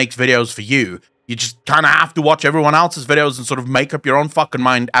no one makes videos for you. You just kind of have to watch everyone else's videos and sort of make up your own fucking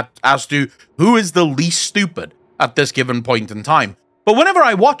mind as to who is the least stupid at this given point in time. But whenever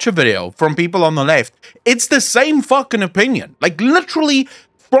I watch a video from people on the left, it's the same fucking opinion. Like, literally,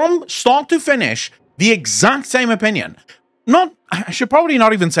 from start to finish, the exact same opinion. I should probably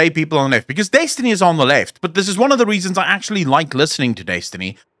not even say people on the left, because Destiny is on the left, but this is one of the reasons I actually like listening to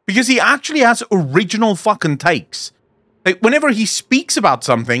Destiny, because he actually has original fucking takes. Like, whenever he speaks about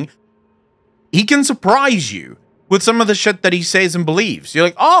something, he can surprise you with some of the shit that he says and believes. You're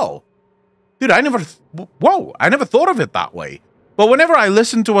like, oh, dude, I never thought of it that way. But whenever I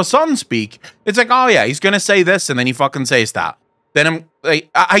listen to a son speak, it's like, oh yeah, he's gonna say this, and then he fucking says that. Then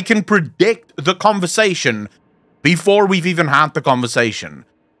I can predict the conversation before we've even had the conversation.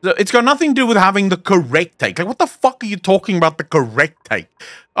 So it's got nothing to do with having the correct take. Like, what the fuck are you talking about, the correct take?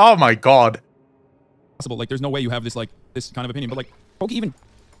 Oh my god. Like, there's no way you have this kind of opinion. But like, Poki even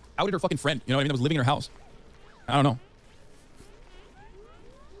outed her fucking friend. You know what I mean? That was living in her house. I don't know.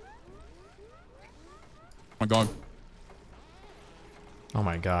 Oh my god. Oh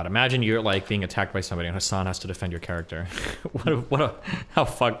my god. Imagine you're like being attacked by somebody and Hassan has to defend your character. How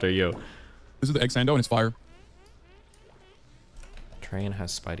fucked are you? This is the egg sando and it's fire. Train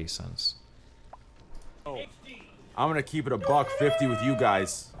has Spidey sense. I'm gonna keep it $150 with you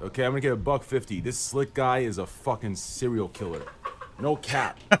guys. Okay, I'm gonna get $150. This slick guy is a fucking serial killer. No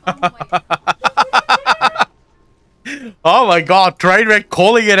cap. Oh my god, Trainwreck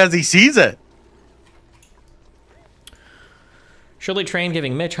calling it as he sees it. Surely Train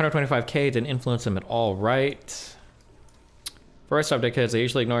giving Mitch 125k didn't influence him at all, right? First off, dickheads, I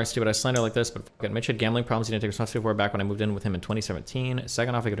usually ignore stupid ass slander like this, but fuck it. Mitch had gambling problems he didn't take responsibility for back when I moved in with him in 2017.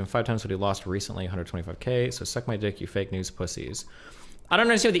 Second off, I gave him 5 times what he lost recently, 125k, so suck my dick, you fake news pussies. I don't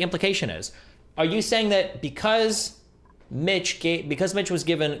understand what the implication is. Are you saying that because Mitch was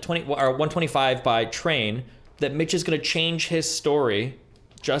given 125 by Train, that Mitch is going to change his story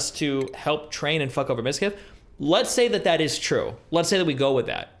just to help Train and fuck over Miskiff? Let's say that that is true. Let's say that we go with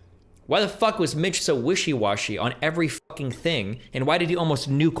that. Why the fuck was Mitch so wishy-washy on every fucking thing? And why did he almost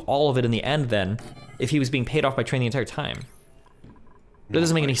nuke all of it in the end then, if he was being paid off by Train the entire time? That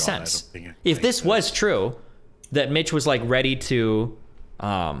doesn't make any sense. If this was true, that Mitch was like ready to,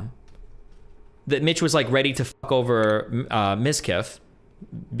 fuck over Mizkif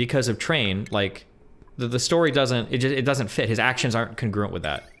because of Train, like, the story doesn't, it doesn't fit. His actions aren't congruent with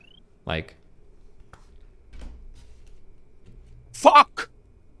that. Like. Fuck!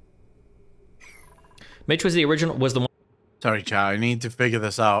 Mitch was the one. Sorry, chat. I need to figure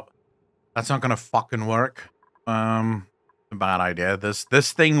this out. That's not gonna fucking work. A bad idea.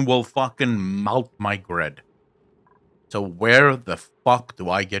 This thing will fucking melt my grid. So where the fuck do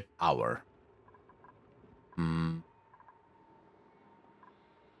I get power? One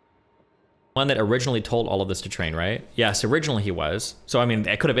that originally told all of this to Train, right? Yes, originally he was. So I mean,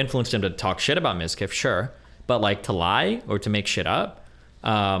 it could have influenced him to talk shit about Mizkif, sure. But like to lie or to make shit up,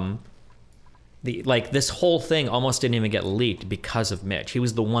 this whole thing almost didn't even get leaked because of Mitch. He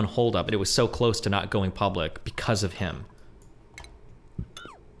was the one holdup, and it was so close to not going public because of him.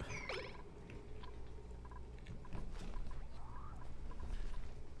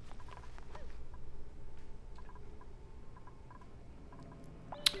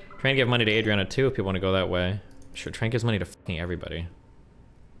 Train gave money to Adriana too if people want to go that way. Sure, Train gives money to fucking everybody.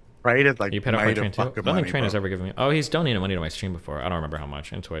 Right? It like you paid off my Train too? I don't think Train has ever given me. Oh, he's donated money to my stream before. I don't remember how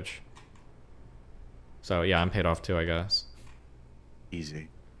much in Twitch. So yeah, I'm paid off too, I guess. Easy.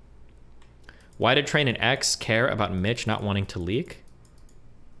 Why did Train and X care about Mitch not wanting to leak?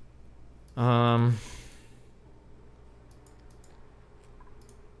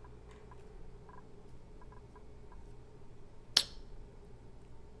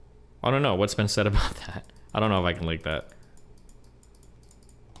 I don't know what's been said about that. I don't know if I can leak that.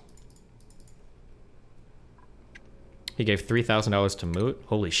 He gave $3,000 to Moot.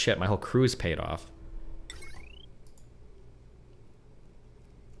 Holy shit, my whole crew's paid off.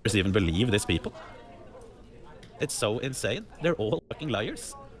 Does even believe these people? It's so insane. They're all fucking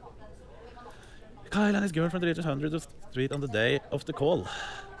liars. Kyle and his girlfriend reached 100th Street on the day of the call.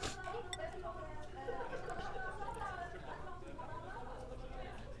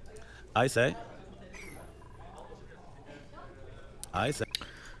 I say. Because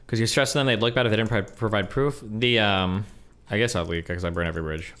you're stressing them, they'd look bad if they didn't provide proof. I guess I'll leak because I burn every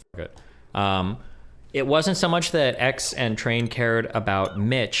bridge. Fuck it. It wasn't so much that X and Train cared about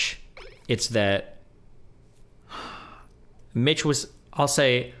Mitch. It's that Mitch was, I'll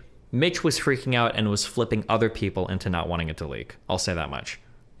say, Mitch was freaking out and was flipping other people into not wanting it to leak. I'll say that much.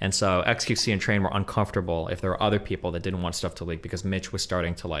 And so XQC and Train were uncomfortable if there were other people that didn't want stuff to leak because Mitch was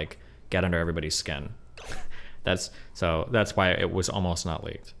starting to like get under everybody's skin. That's why it was almost not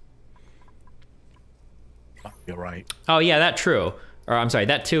leaked. You're right. Oh yeah, that true. Or I'm sorry,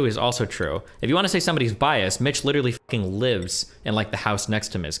 that too is also true. If you want to say somebody's biased, Mitch literally fucking lives in like the house next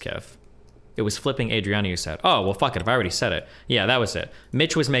to Mizkif. It was flipping Adriana, you said. Oh, well fuck it, if I already said it. Yeah, that was it.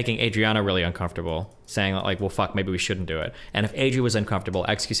 Mitch was making Adriana really uncomfortable, saying like, well fuck, maybe we shouldn't do it. And if Adri was uncomfortable,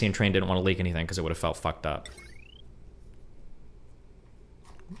 XQC and Train didn't want to leak anything because it would have felt fucked up.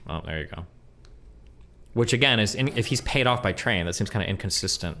 Oh, there you go. Which again is, if he's paid off by Train, that seems kind of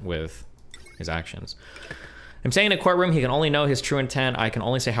inconsistent with his actions. I'm saying in a courtroom, he can only know his true intent. I can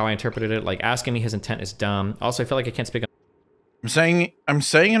only say how I interpreted it. Like asking me his intent is dumb. Also, I feel like I can't speak on. I'm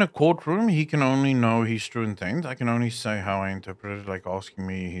saying in a courtroom, he can only know his true intent. I can only say how I interpreted it. Like asking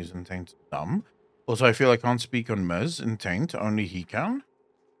me his intent is dumb. Also, I feel I can't speak on Miz intent. Only he can.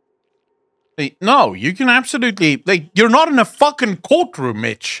 Like, no, you can absolutely. Like, you're not in a fucking courtroom,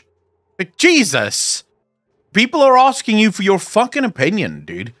 Mitch. Like, Jesus. People are asking you for your fucking opinion,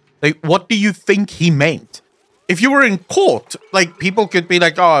 dude. Like, what do you think he meant? If you were in court, like, people could be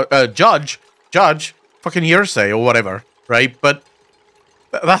like, oh, judge, fucking hearsay or whatever, right? But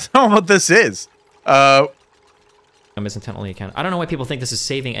that's not what this is. His intent only can. I don't know why people think this is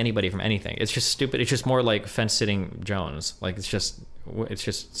saving anybody from anything. It's just stupid. It's just more like fence-sitting Jones. Like, it's just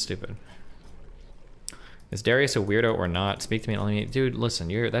stupid. Is Darius a weirdo or not? Speak to me and only me. Dude, listen,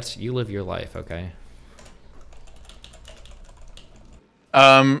 you live your life, okay?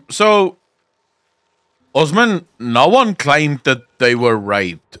 So Osman, no one claimed that they were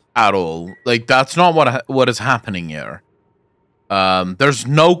raped at all. Like, that's not what is happening here. There's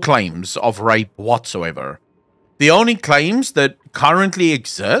no claims of rape whatsoever. The only claims that currently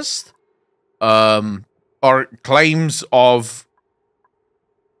exist are claims of,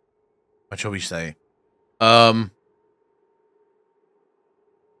 what shall we say? Like,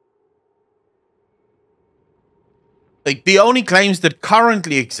 the only claims that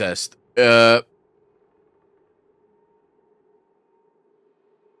currently exist,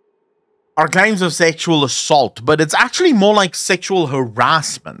 are claims of sexual assault, but it's actually more like sexual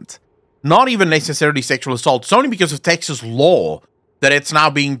harassment. Not even necessarily sexual assault. It's only because of Texas law that it's now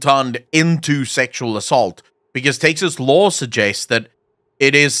being turned into sexual assault. Because Texas law suggests that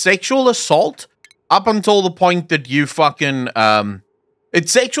it is sexual assault up until the point that you fucking...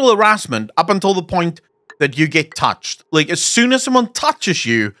 it's sexual harassment up until the point that you get touched. Like, as soon as someone touches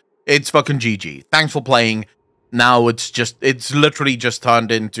you, it's fucking GG. Thanks for playing. Now it's literally just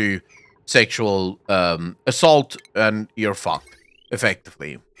turned into sexual assault, and you're fucked,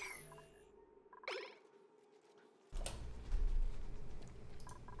 effectively.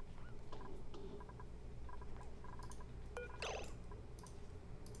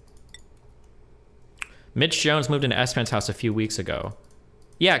 Mitch Jones moved into S-Fan's house a few weeks ago.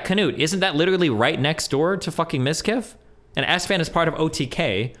 Yeah, Canute, isn't that literally right next door to fucking Miskiff? And S-Fan is part of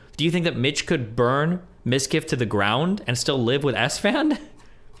OTK. Do you think that Mitch could burn Miskiff to the ground and still live with S-Fan?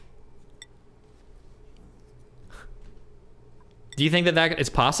 Do you think that that is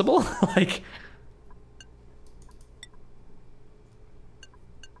possible? Like...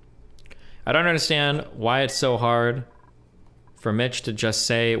 I don't understand why it's so hard for Mitch to just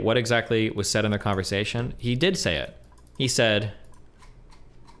say what exactly was said in their conversation. He did say it. He said,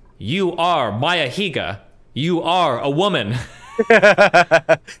 "You are Maya Higa. You are a woman."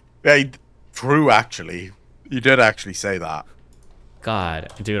 Yeah, true, actually. You did actually say that.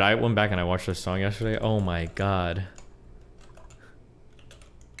 God, dude, I went back and I watched this song yesterday. Oh my god.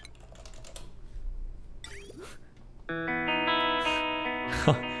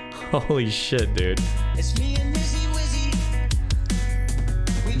 Holy shit, dude. It's me and Mizzy Wizzy.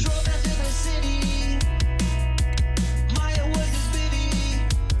 We drove out to the city. Maya was his biddy.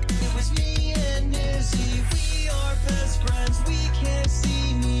 It was me and Mizzy. We are best friends. We can't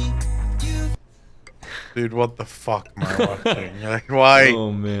see me. You. Dude, what the fuck am I watching? Like, why?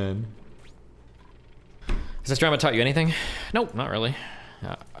 Oh, man. Has this drama taught you anything? Nope, not really.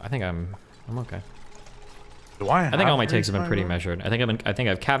 I think I'm okay. I think all my takes have been pretty measured. I think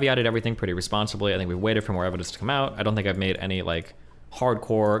I've caveated everything pretty responsibly. I think we've waited for more evidence to come out. I don't think I've made any like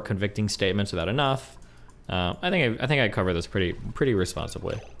hardcore convicting statements without enough. I think I cover this pretty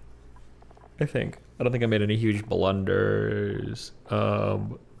responsibly. I think. I don't think I made any huge blunders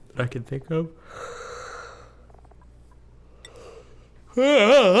that I can think of.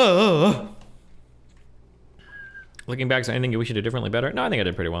 Looking back, is there anything you wish you did differently better? No, I think I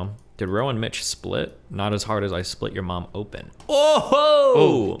did pretty well. Did Ro and Mitch split? Not as hard as I split your mom open.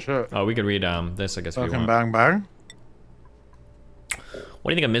 Oh, sure. Oh, we could read this, I guess, if you Fucking want. bang bang.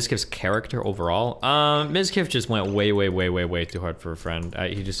 What do you think of Miskiff's character overall? Miskiff just went way too hard for a friend.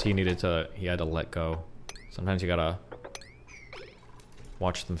 He had to let go. Sometimes you gotta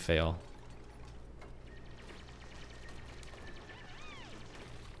watch them fail.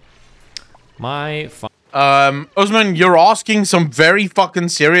 Usman, you're asking some very fucking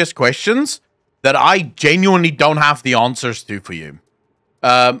serious questions that I genuinely don't have the answers to for you.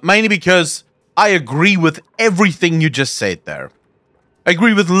 Mainly because I agree with everything you just said there. I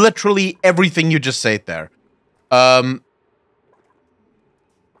agree with literally everything you just said there.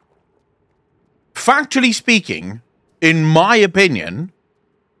 Factually speaking, in my opinion,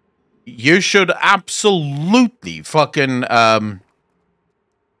 you should absolutely fucking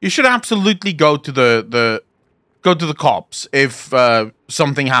you should absolutely go to the cops if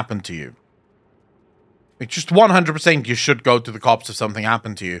something happened to you. Like, just 100% you should go to the cops if something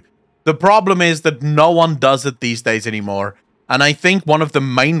happened to you. The problem is that no one does it these days anymore. And I think one of the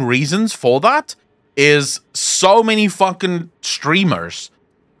main reasons for that is so many fucking streamers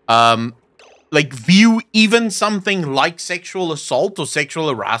like view even something like sexual assault or sexual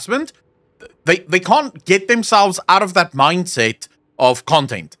harassment. They can't get themselves out of that mindset of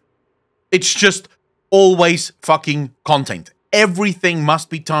content. It's just always fucking content. Everything must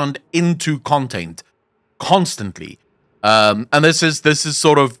be turned into content constantly. And this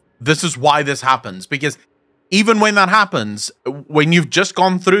is why this happens, because even when that happens, when you've just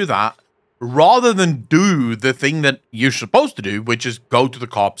gone through that, rather than do the thing that you're supposed to do, which is go to the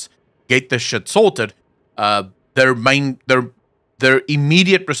cops, get this shit sorted, their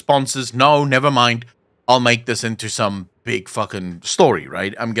immediate response is, no, never mind, I'll make this into some big fucking story,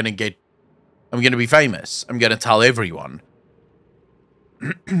 right? I'm gonna be famous. I'm gonna tell everyone.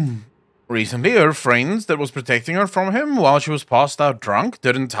 Recently, her friends that was protecting her from him while she was passed out drunk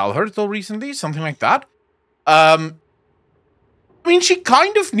didn't tell her till recently, something like that. I mean, she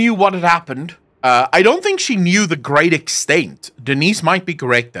kind of knew what had happened. I don't think she knew the great extent. Denise might be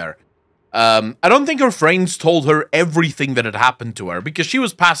correct there. I don't think her friends told her everything that had happened to her because she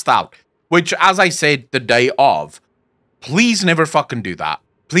was passed out, which, as I said the day of, please never fucking do that.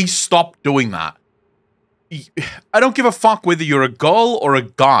 please stop doing that. I don't give a fuck whether you're a girl or a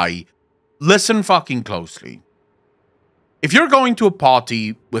guy. Listen fucking closely. If you're going to a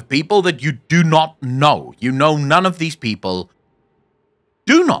party with people that you do not know, you know none of these people,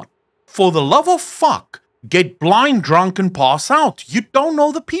 do not, for the love of fuck, get blind drunk and pass out. You don't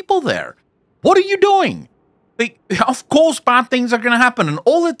know the people there. What are you doing? Like, of course bad things are going to happen, and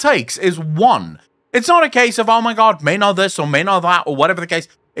all it takes is one. It's not a case of, oh my god, may know this or may know that or whatever the case.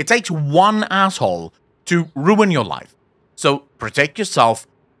 It takes one asshole to ruin your life. So protect yourself,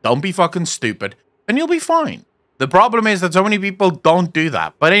 don't be fucking stupid, and you'll be fine. The problem is that so many people don't do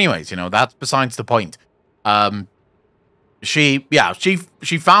that. But anyways, you know, that's besides the point. She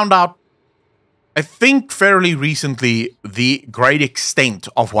found out, I think fairly recently, the great extent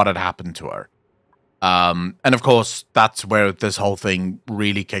of what had happened to her. And of course, that's where this whole thing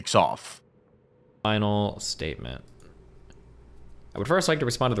really kicks off. Final statement. I would first like to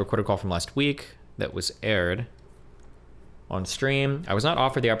respond to the recorded call from last week that was aired on stream. I was not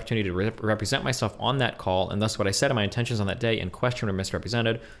offered the opportunity to represent myself on that call, and thus what I said and my intentions on that day in question were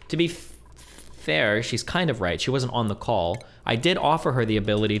misrepresented. To be fair, she's kind of right. She wasn't on the call. I did offer her the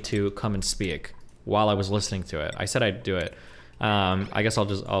ability to come and speak while I was listening to it. I said I'd do it. I guess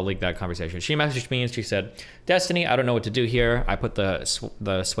I'll leak that conversation. She messaged me and she said, Destiny, I don't know what to do here. I put the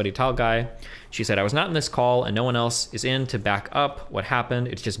sweaty towel guy. She said, I was not in this call and no one else is in to back up what happened.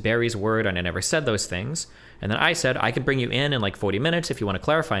 It's just Barry's word and I never said those things. And then I said, I could bring you in like 40 minutes if you want to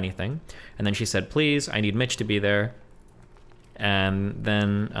clarify anything. And then she said, please, I need Mitch to be there. And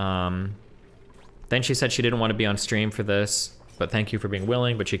then she said she didn't want to be on stream for this, but thank you for being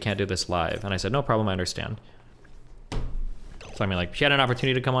willing, but she can't do this live. And I said, no problem, I understand. So I mean, like, she had an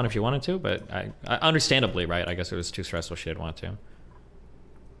opportunity to come on if she wanted to, but I understandably, right? I guess it was too stressful. She didn't want to.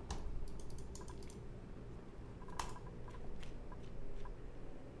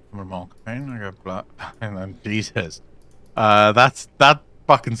 Remote campaign. I got black. And then Jesus, that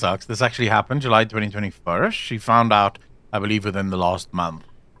fucking sucks. This actually happened July 2021. She found out, I believe, within the last month.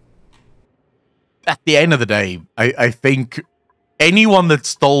 At the end of the day, I think anyone that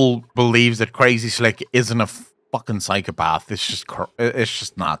still believes that Crazy Slick isn't a fucking psychopath, it's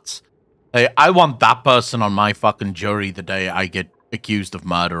just nuts. I want that person on my fucking jury the day I get accused of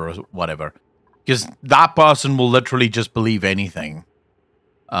murder or whatever, because that person will literally just believe anything.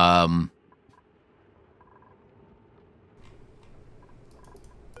 What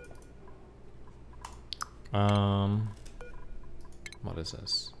is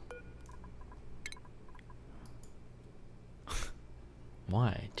this?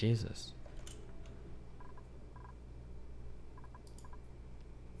 Why? Jesus.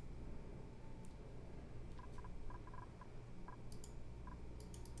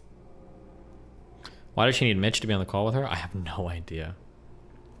 Why does she need Mitch to be on the call with her? I have no idea.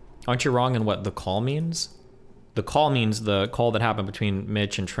 Aren't you wrong in what the call means? The call means the call that happened between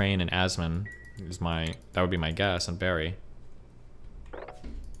Mitch and Train and Asman is that would be my guess, and Barry.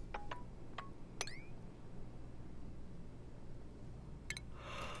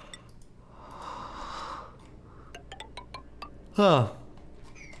 Huh.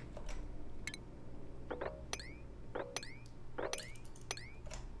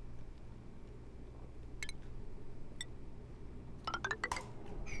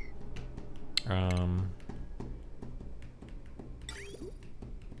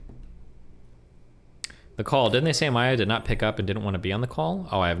 The call. Didn't they say Maya did not pick up and didn't want to be on the call?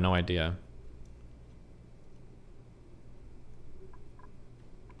 Oh, I have no idea.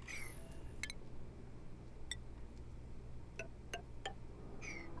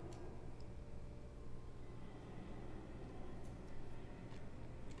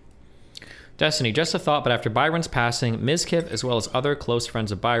 Destiny, just a thought, but after Byron's passing, Mizkif, as well as other close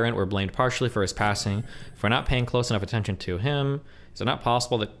friends of Byron, were blamed partially for his passing for not paying close enough attention to him. Is it not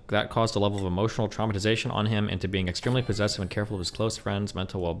possible that that caused a level of emotional traumatization on him into being extremely possessive and careful of his close friends'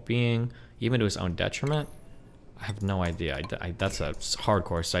 mental well-being, even to his own detriment? I have no idea. That's a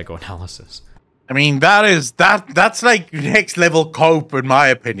hardcore psychoanalysis. I mean, that's like next level cope, in my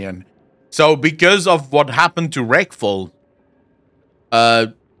opinion. So because of what happened to Wreckful,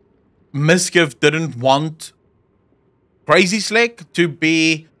 Mizkif didn't want Crazy Slick to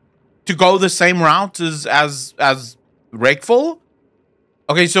go the same route as Wreckful.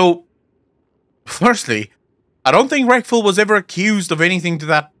 Okay, so firstly, I don't think Wreckful was ever accused of anything to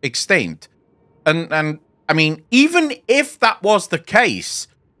that extent. And I mean, even if that was the case,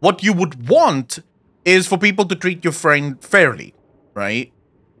 what you would want is for people to treat your friend fairly, right?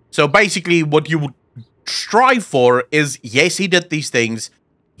 So basically what you would strive for is, yes, he did these things.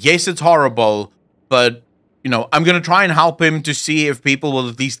 Yes, it's horrible, but you know, I'm going to try and help him to see if people will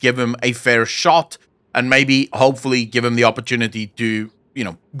at least give him a fair shot and maybe hopefully give him the opportunity to, you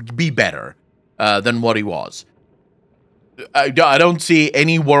know, be better than what he was. I don't see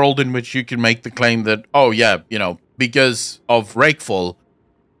any world in which you can make the claim that, oh, yeah, you know, because of Rakeful,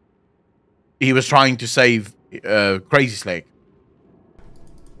 he was trying to save Crazy Slick.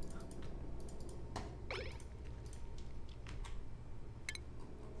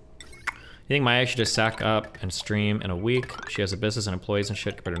 You think Maya should just sack up and stream in a week? She has a business and employees and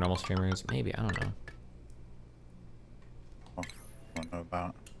shit compared to normal streamers. Maybe, I don't know. I don't know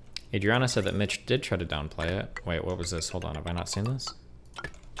about. Adriana said that Mitch did try to downplay it. Wait, what was this? Hold on, have I not seen this?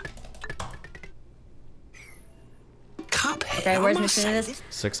 Okay, where's Mitch in this?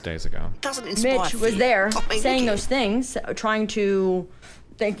 6 days ago. Mitch was there saying those things, trying to,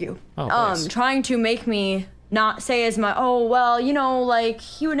 thank you, Oh, nice. trying to make me not say as my, oh, well, you know, like,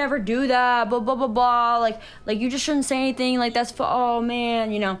 he would never do that, blah, blah, blah, blah, like you just shouldn't say anything, like, that's for, oh,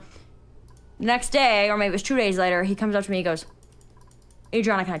 man, you know. The next day, or maybe it was 2 days later, he comes up to me, he goes,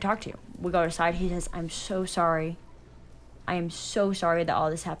 Adriana, can I talk to you? We go aside, he says, I'm so sorry. I am so sorry that all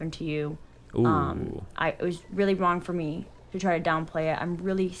this happened to you. Ooh. It was really wrong for me to try to downplay it. I'm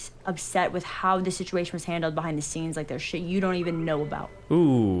really upset with how the situation was handled behind the scenes. Like, there's shit you don't even know about.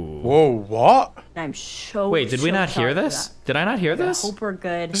 Ooh. Whoa, what? And I'm so Wait, did we so not hear sorry for this? that. Did I not hear I this? hope we're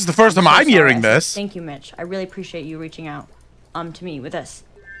good. This is the first time so I'm sorry. hearing I said, this. Thank you, Mitch. I really appreciate you reaching out to me with this.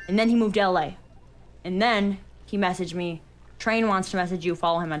 And then he moved to LA. And then he messaged me. Train wants to message you.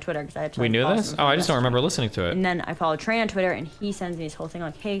 Follow him on Twitter. Because I had to, We like, knew follow this? him Oh, I just don't message remember me. listening to it. And then I followed Train on Twitter, and he sends me this whole thing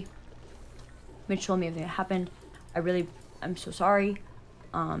like, hey, Mitch told me everything that happened. I'm so sorry.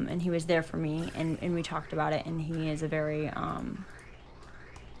 And he was there for me, and we talked about it, and he is a very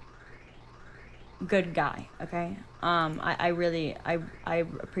good guy, okay? I really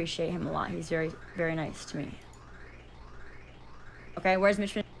appreciate him a lot. He's very, very nice to me. Okay, where's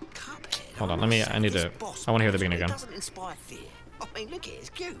Mitch? Hold on, I want to hear the beginning again. Doesn't inspire fear. I mean, look at it, it's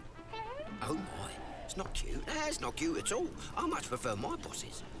cute. Oh my, it's not cute. It's not cute at all. I much prefer my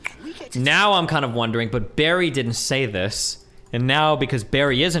bosses. Now I'm kind of wondering, but Barry didn't say this, and now because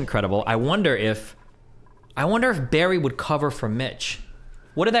Barry is incredible, I wonder if Barry would cover for Mitch.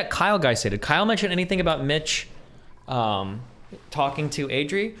 What did that Kyle guy say? Did Kyle mention anything about Mitch talking to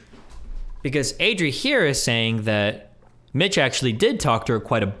Adri? Because Adri here is saying that Mitch actually did talk to her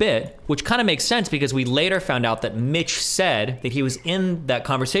quite a bit, which kind of makes sense because we later found out that Mitch said that he was in that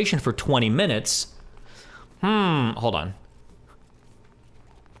conversation for 20 minutes. Hold on.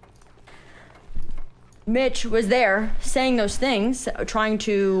 Mitch was there saying those things, trying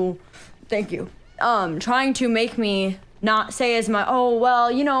to, thank you, trying to make me not say as my, oh, well,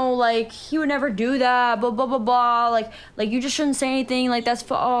 you know, like, he would never do that, blah, blah, blah, blah, like you just shouldn't say anything, like, that's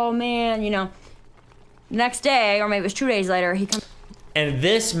for, oh, man, you know. The next day, or maybe it was 2 days later, he comes. And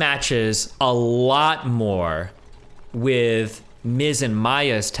this matches a lot more with Miz and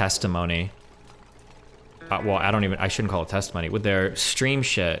Maya's testimony. Well, I shouldn't call it testimony, with their stream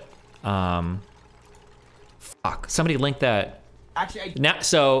shit. Fuck, somebody link that. Actually, Now,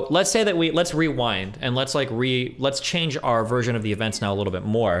 so let's say that let's rewind and let's change our version of the events now a little bit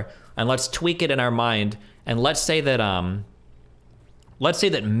more, and let's tweak it in our mind, and let's say that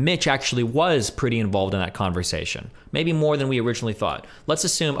Mitch actually was pretty involved in that conversation, maybe more than we originally thought. Let's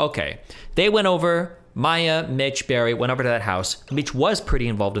assume, okay, they went over, Maya, Mitch, Barry went over to that house. Mitch was pretty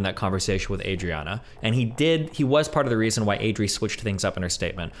involved in that conversation with Adriana, and he was part of the reason why Adri switched things up in her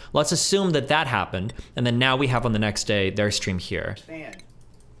statement. Let's assume that happened, and then now we have on the next day their stream here.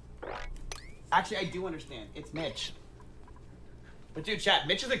 Actually, I do understand. It's Mitch. But dude, chat,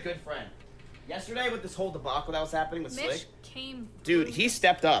 Mitch is a good friend. Yesterday with this whole debacle that was happening with Slick, dude, he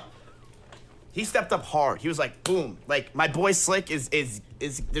stepped up. He stepped up hard. He was like, boom. Like, my boy Slick is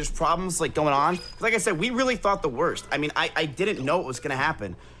there's problems like going on. Like I said, we really thought the worst. I mean, I didn't know what was gonna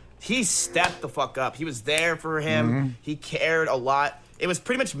happen. He stepped the fuck up. He was there for him. He cared a lot. It was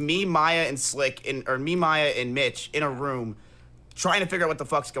pretty much me, Maya, and Slick, me, Maya, and Mitch in a room trying to figure out what the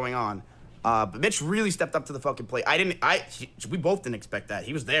fuck's going on. But Mitch really stepped up to the fucking plate. We both didn't expect that.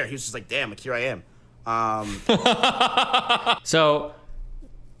 He was there. He was just like, damn, like, here I am. So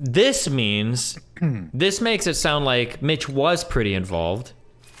this makes it sound like Mitch was pretty involved.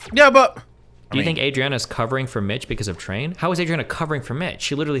 Yeah, but do you think Adriana's covering for Mitch because of Train? How is Adriana covering for Mitch?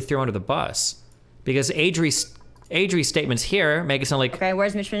 She literally threw under the bus. Because Adri's statements here make it sound like, Okay,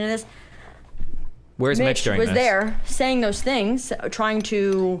 where's Mitch in this? Where's Mitch during was this? there saying those things, trying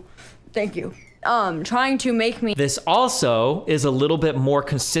to, thank you, trying to make me. This also is a little bit more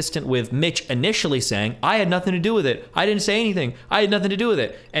consistent with Mitch initially saying, I had nothing to do with it. I didn't say anything. I had nothing to do with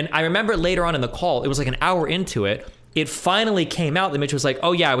it. And I remember later on in the call, it was like an hour into it, it finally came out that Mitch was like,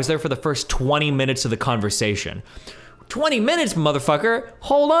 oh yeah, I was there for the first 20 minutes of the conversation. 20 minutes, motherfucker.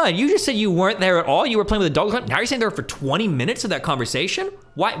 Hold on. You just said you weren't there at all. You were playing with the dog. Now you're saying there for 20 minutes of that conversation?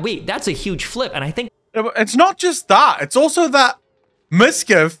 Why? Wait, that's a huge flip. And I think It's not just that. It's also that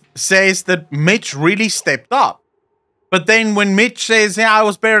Miskiff says that Mitch really stepped up. But then when Mitch says, yeah, I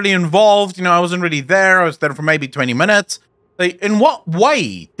was barely involved, you know, I wasn't really there. I was there for maybe 20 minutes. Like, in what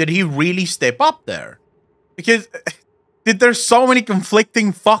way did he really step up there? Because there's so many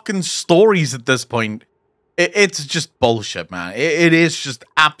conflicting fucking stories at this point. It's just bullshit, man. It is just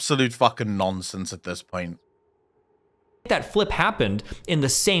absolute fucking nonsense at this point. that flip happened in the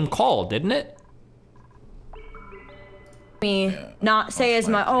same call, didn't it? Me not say as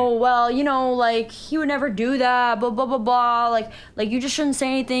my, oh well, you know, like he would never do that, blah blah blah blah, like you just shouldn't say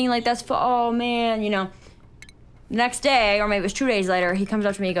anything, like that's for, oh man, you know. The next day, or maybe it was 2 days later, he comes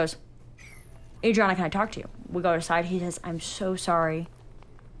up to me, he goes, Adriana, can I talk to you? We go aside, he says, I'm so sorry.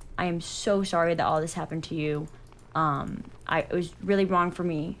 I am so sorry that all this happened to you. It was really wrong for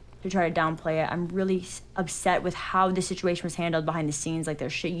me to try to downplay it. I'm really upset with how the situation was handled behind the scenes, like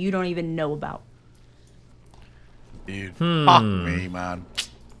there's shit you don't even know about. Dude, fuck me, man.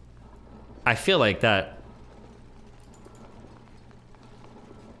 I feel like that.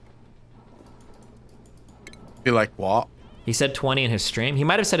 Feel like what? He said 20 in his stream. He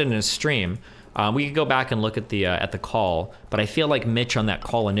might have said it in his stream. We could go back and look at the call, but I feel like Mitch on that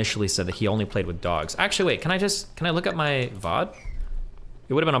call initially said that he only played with dogs. Actually, wait, can I look at my VOD?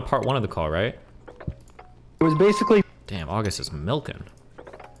 It would have been on part 1 of the call, right? It was basically. Damn, August is milking.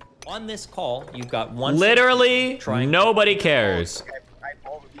 On this call, you've got one. Literally, nobody cares. I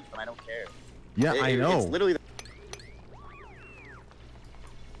follow the beef and I don't care. Yeah, I know. It's literally.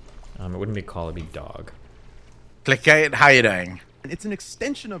 It wouldn't be call, it'd be dog. Click it, how you doing? It's an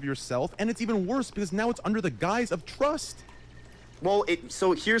extension of yourself, and it's even worse because now it's under the guise of trust. Well,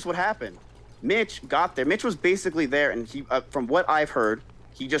 so here's what happened. Mitch got there. Mitch was basically there, and he, from what I've heard,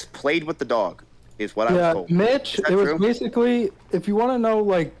 he just played with the dog. Is what I was told. Mitch, it was basically, if you want to know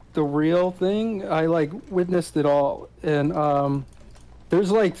like the real thing, I like witnessed it all, and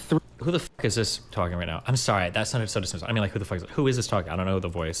there's like Who the fuck is this talking right now? I'm sorry, that sounded so dismissive. I mean, like, who is this talking? I don't know the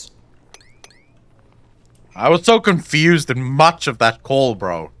voice. I was so confused in much of that call,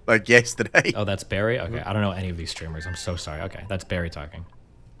 bro. Like yesterday. Oh, that's Barry? Okay, I don't know any of these streamers. I'm so sorry. Okay, that's Barry talking.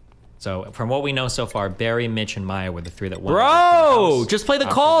 So, from what we know so far, Barry, Mitch, and Maya were the three that won. Bro! Just play the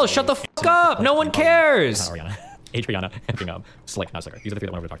call! Shut the fuck up! No one cares! Adriana, Slick, not Slicker. These are the three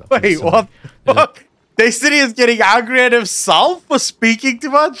that won over to talk about. Wait, what the fuck? Destiny is getting angry at himself for speaking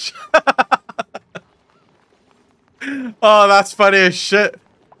too much? Oh, that's funny as shit.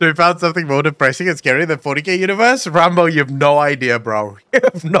 So we found something more depressing and scary than 40k universe? Rambo, you have no idea, bro. You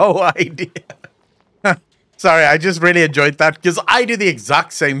have no idea. Sorry, I just really enjoyed that because I do the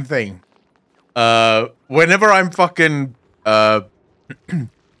exact same thing. Whenever I'm fucking...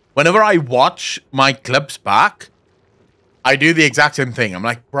 whenever I watch my clips back, I do the exact same thing. I'm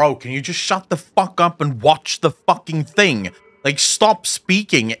like, bro, can you just shut the fuck up and watch the fucking thing? Like, stop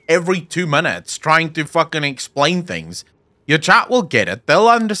speaking every 2 minutes trying to fucking explain things. Your chat will get it. They'll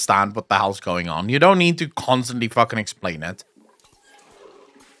understand what the hell's going on. You don't need to constantly fucking explain it.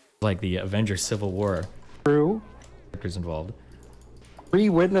 Like the Avengers Civil War. True. Characters involved. 3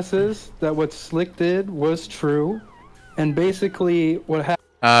 witnesses that what Slick did was true, and basically what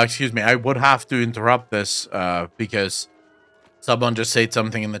happened. Excuse me, I would have to interrupt this because someone just said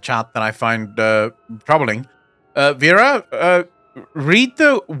something in the chat that I find troubling. Vera, read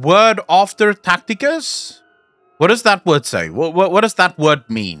the word after tacticus. What does that word say? What does that word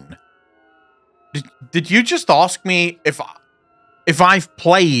mean? Did you just ask me if I've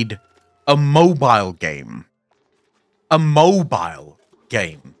played a mobile game? A mobile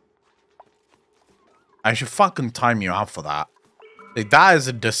game? I should fucking time you out for that. Like, that is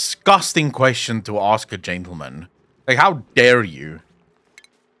a disgusting question to ask a gentleman. Like, how dare you?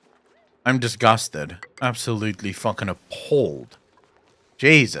 I'm disgusted. Absolutely fucking appalled.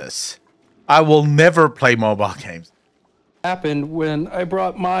 Jesus. I will never play mobile games. Happened when I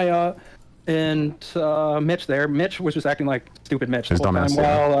brought Maya and Mitch there. Mitch was just acting like stupid Mitch the whole time.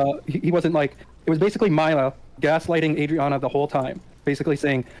 While he wasn't like... It was basically Maya gaslighting Adriana the whole time. Basically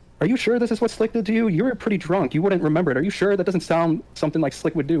saying, are you sure this is what Slick did to you? You were pretty drunk. You wouldn't remember it. Are you sure that doesn't sound something like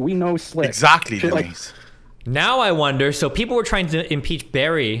Slick would do? We know Slick. Exactly, Now I wonder, so people were trying to impeach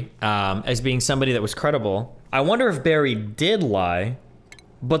Barry as being somebody that was credible. I wonder if Barry did lie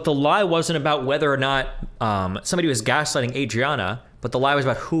but the lie wasn't about whether or not somebody was gaslighting Adriana, but the lie was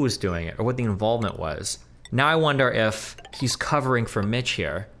about who was doing it or what the involvement was. Now I wonder if he's covering for Mitch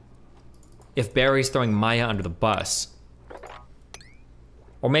here. If Barry's throwing Maya under the bus.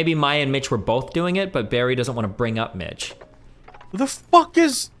 Or maybe Maya and Mitch were both doing it, but Barry doesn't want to bring up Mitch. Who the fuck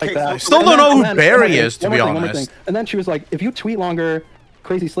is... Like that. I still don't know who Barry is, to be one more honest. thing. And then she was like, if you tweet longer,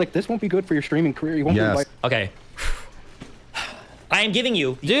 Crazy Slick, this won't be good for your streaming career. You won't be like... Okay. I am giving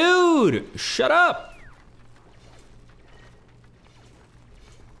you... Dude, shut up.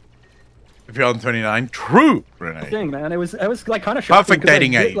 Beyond 29, true, Renee. Thing, man. I was like kind of shocked. Perfect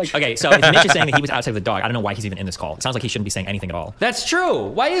dating age. Like, Okay, so if Mitch is saying that he was outside with the dog, I don't know why he's even in this call. It sounds like he shouldn't be saying anything at all. That's true.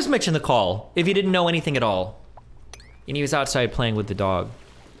 Why is Mitch in the call if he didn't know anything at all? And he was outside playing with the dog.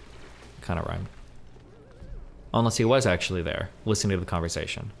 Kind of rhymed. Unless he was actually there, listening to the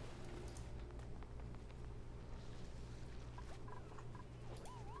conversation.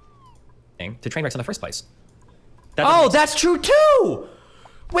 To train wrecks in the first place. That's true too!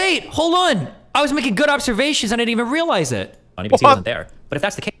 Wait, hold on. I was making good observations and I didn't even realize it. Because he wasn't there. But if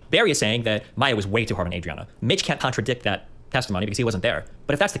that's the case, Barry is saying that Maya was way too hard on Adriana. Mitch can't contradict that testimony because he wasn't there.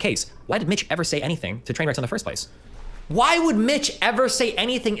 But if that's the case, why did Mitch ever say anything to train wrecks in the first place? Why would Mitch ever say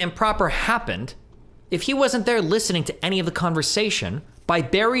anything improper happened if he wasn't there listening to any of the conversation by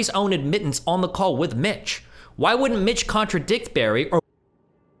Barry's own admittance on the call with Mitch? Why wouldn't Mitch contradict Barry or...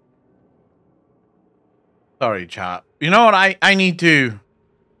 Sorry, chat. You know what? I need to...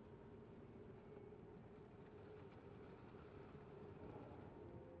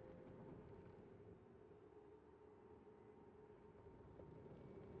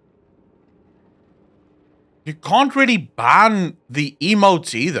 You can't really ban the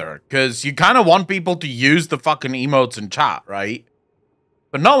emotes either, because you kind of want people to use the fucking emotes in chat, right?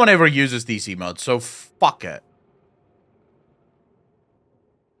 But no one ever uses these emotes, so fuck it.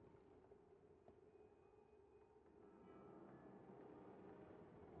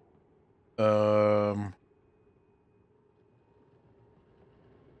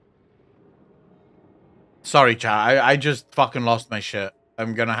 Sorry, chat. I just fucking lost my shit.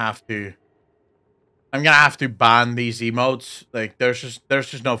 I'm gonna have to ban these emotes. Like, there's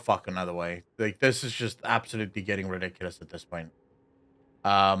just no fucking other way. Like, this is just absolutely getting ridiculous at this point.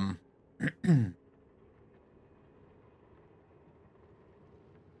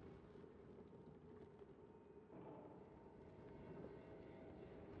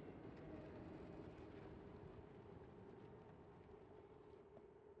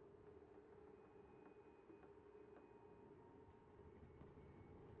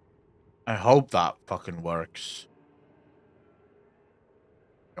 I hope that fucking works.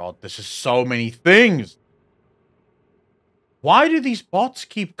 God, this is so many things. Why do these bots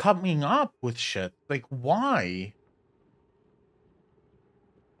keep coming up with shit? Like, why?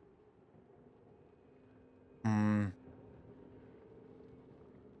 I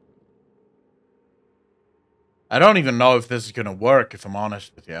don't even know if this is gonna work, if I'm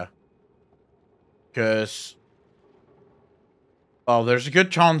honest with you. Because... well, there's a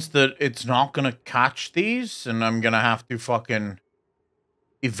good chance that it's not gonna catch these, and I'm gonna have to fucking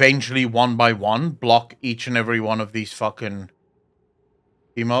eventually one by one block each and every one of these fucking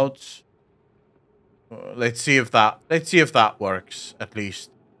emotes. Let's see if that works at least.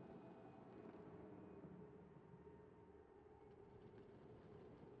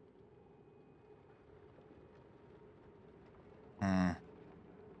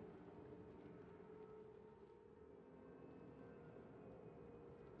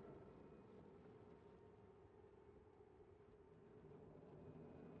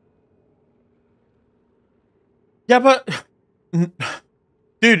 Yeah, but...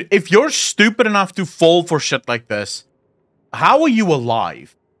 dude, if you're stupid enough to fall for shit like this, how are you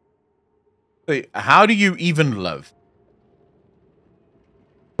alive? Like, how do you even live?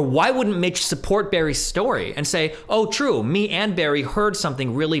 Why wouldn't Mitch support Barry's story and say, oh, true, me and Barry heard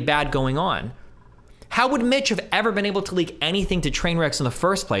something really bad going on? How would Mitch have ever been able to leak anything to Trainwrecks in the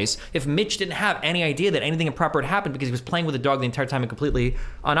first place if Mitch didn't have any idea that anything improper had happened because he was playing with the dog the entire time and completely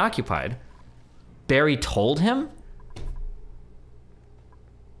unoccupied? Barry told him?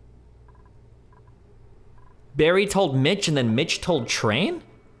 Barry told Mitch and then Mitch told Train?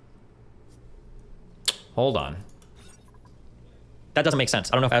 Hold on. That doesn't make sense.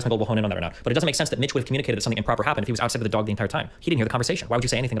 I don't know if Asmongold will hone in on that or not, but it doesn't make sense that Mitch would have communicated that something improper happened if he was outside with the dog the entire time. He didn't hear the conversation. Why would you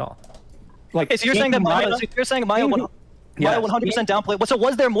say anything at all? Like, okay, so you're saying that Maya, Maya 100% downplayed. Well, so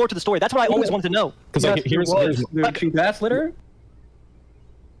was there more to the story? That's what I always wanted to know. Because like, here's she gaslit her.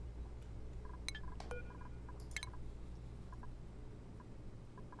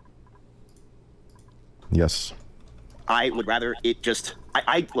 Yes. I would rather it just.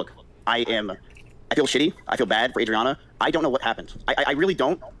 I look. I feel shitty. I feel bad for Adriana. I don't know what happened. I really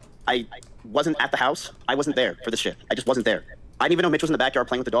don't. I wasn't at the house. I wasn't there for this shit. I just wasn't there. I didn't even know Mitch was in the backyard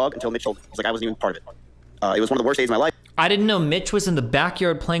playing with the dog until Mitch told me. It's like I wasn't even part of it. It was one of the worst days of my life. I didn't know Mitch was in the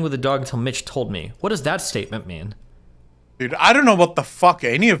backyard playing with the dog until Mitch told me. What does that statement mean? Dude, I don't know what the fuck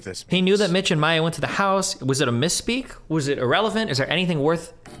any of this means. He knew that Mitch and Maya went to the house. Was it a misspeak? Was it irrelevant? Is there anything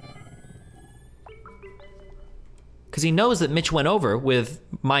worth... Because he knows that Mitch went over with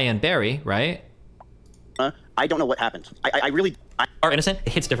Maya and Barry, right? I don't know what happened. I really... Are innocent?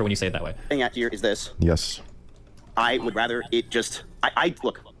 It hits different when you say it that way. Thing at here is this. Yes. I would rather it just...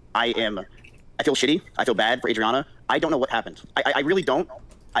 look, I feel shitty. I feel bad for Adriana. I don't know what happened. I really don't.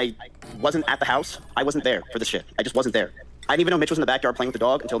 I wasn't at the house. I wasn't there for this shit. I just wasn't there. I didn't even know Mitch was in the backyard playing with the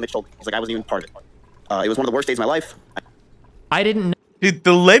dog until Mitch told me. It's like I wasn't even part of it. It was one of the worst days of my life. I didn't know. Dude,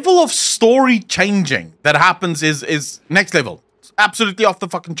 the level of story changing that happens is next level. It's absolutely off the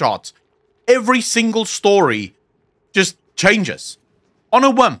fucking charts. Every single story just changes. On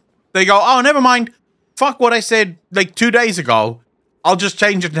a whim. They go, oh, never mind. Fuck what I said like 2 days ago. I'll just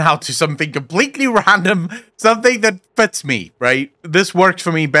change it now to something completely random. Something that fits me, right? This works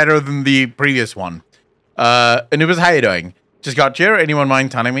for me better than the previous one. And it was, how you doing? Just got here. Anyone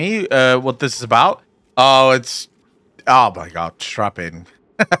mind telling me what this is about? Oh, it's... Oh my god, strap in.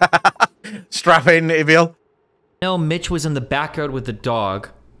 Strap in, Evil. No, Mitch was in the backyard with the dog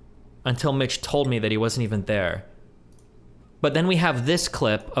until Mitch told me that he wasn't even there. But then we have this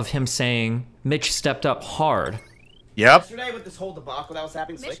clip of him saying Mitch stepped up hard. Yep. Yesterday with this whole debacle that was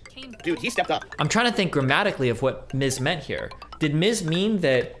happening, dude, he stepped up. I'm trying to think grammatically of what Miz meant here. Did Miz mean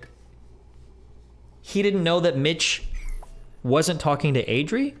that he didn't know that Mitch wasn't talking to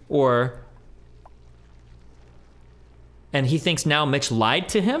Adri? Or... And he thinks now Mitch lied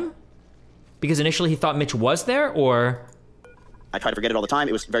to him? Because initially he thought Mitch was there, or... I try to forget it all the time.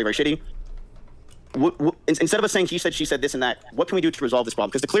 It was very, very shitty. Instead of us saying he said, she said, this and that, what can we do to resolve this problem?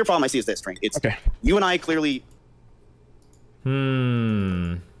 Because the clear problem I see is this, Train. It's you and I clearly...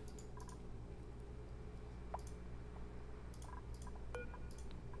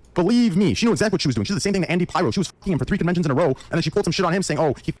 Believe me, she knew exactly what she was doing. She did the same thing to Andy Pyro. She was fucking him for 3 conventions in a row, and then she pulled some shit on him saying,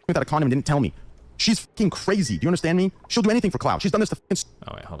 oh, he without a condom and didn't tell me. She's fucking crazy. Do you understand me? She'll do anything for clout. She's done this to fucking...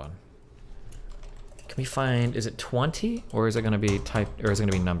 Oh, wait, hold on. Can we find... Is it 20? Or is it going to be type... Or is it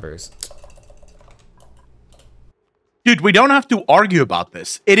going to be numbers? Dude, we don't have to argue about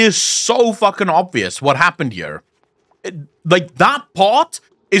this. It is so fucking obvious what happened here. Like, that part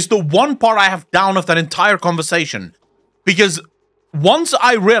is the one part I have down of that entire conversation. Because once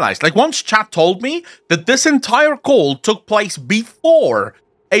I realized, like, once chat told me that this entire call took place before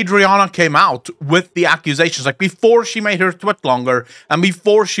Adriana came out with the accusations, like before she made her tweet longer and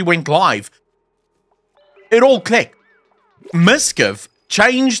before she went live, it all clicked. Miskiv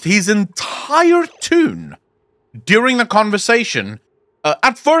changed his entire tune during the conversation.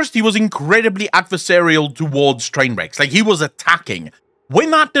 At first, he was incredibly adversarial towards Trainwrecks. Like, he was attacking.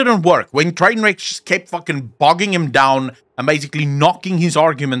 When that didn't work, when Trainwrecks just kept fucking bogging him down and basically knocking his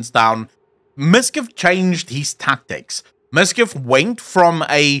arguments down, Miskiv changed his tactics. Miskiv went from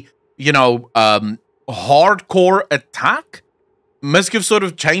a, you know, hardcore attack. Miskiv sort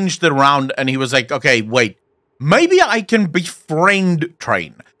of changed it around and he was like, okay, wait, maybe I can befriend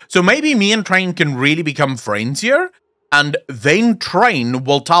Train. So maybe me and Train can really become friends here. And then Train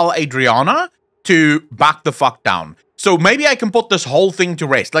will tell Adriana to back the fuck down. So maybe I can put this whole thing to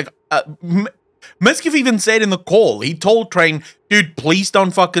rest. Like, Miskiv even said in the call, he told Train, dude, please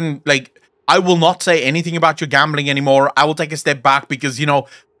don't fucking, like, I will not say anything about your gambling anymore. I will take a step back because, you know,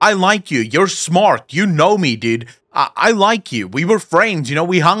 I like you. You're smart. You know me, dude. I like you. We were friends, you know,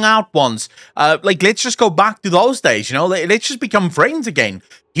 we hung out once. Like, let's just go back to those days, you know, let's just become friends again.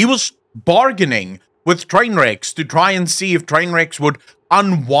 He was bargaining with Trainwrecks to try and see if Trainwrecks would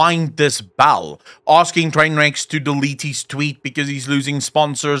unwind this bell, asking Trainwrecks to delete his tweet because he's losing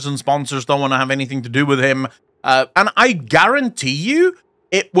sponsors and sponsors don't want to have anything to do with him. And I guarantee you,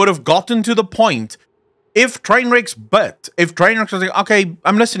 it would have gotten to the point if Trainwrecks was like, okay,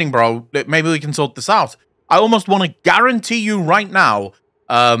 I'm listening, bro, maybe we can sort this out. I almost want to guarantee you right now,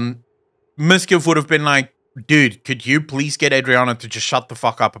 Miskiv would have been like, dude, could you please get Adriana to just shut the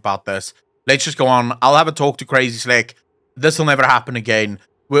fuck up about this? Let's just go on. I'll have a talk to Crazy Slick. This will never happen again.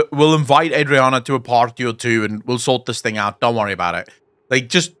 We'll invite Adriana to a party or two and we'll sort this thing out. Don't worry about it. Like,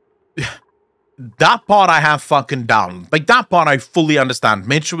 just... that part I have fucking down. Like, that part I fully understand.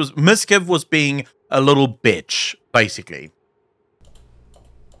 Miskiv was being a little bitch, basically.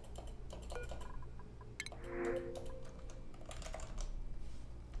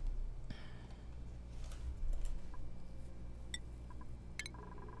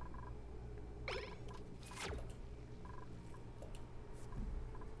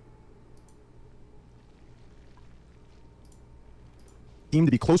 team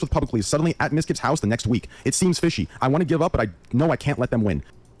to be close with publicly is suddenly at Miskip's house the next week. It seems fishy. I want to give up, but I know I can't let them win.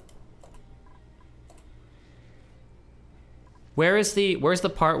 Where's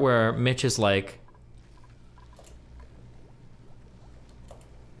the part where Mitch is like,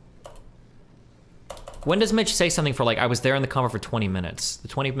 when does Mitch say something for like, I was there in the convo for 20 minutes? The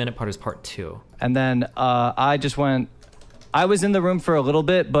 20-minute part is part 2. And then I was in the room for a little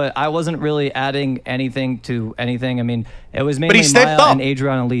bit, but I wasn't really adding anything to anything. I mean, it was mainly Maya and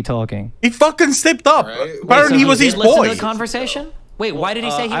Adrian and Lee talking. He fucking stepped up. Apparently he was his listen boy. to the conversation? Wait, why did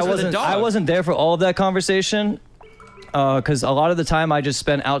he say he was with the dog? I wasn't there for all of that conversation. Because a lot of the time I just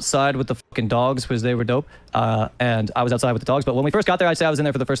spent outside with the fucking dogs because they were dope. And I was outside with the dogs. But when we first got there, I'd say I was in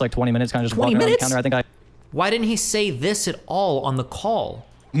there for the first like 20 minutes, kind of just walking around the counter. I think Why didn't he say this at all on the call?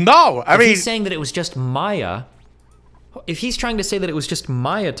 No, I mean... he's saying that it was just Maya. If he's trying to say that it was just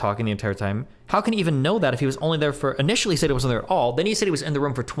Maya talking the entire time, how can he even know that if he was only there for... Initially he said he wasn't there at all. Then he said he was in the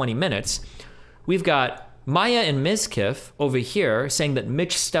room for 20 minutes. We've got Maya and Mizkif over here saying that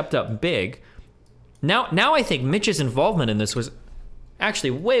Mitch stepped up big. Now I think Mitch's involvement in this was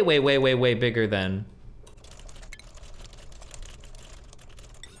actually way bigger than...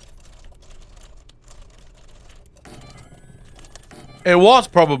 It was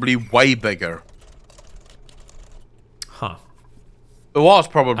probably way bigger. Huh. It was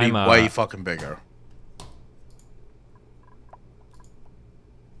probably way fucking bigger.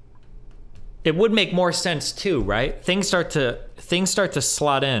 It would make more sense too, right? Things start to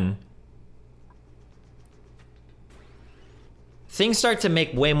slot in. Things start to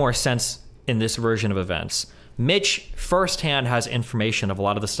make way more sense in this version of events. Mitch firsthand has information of a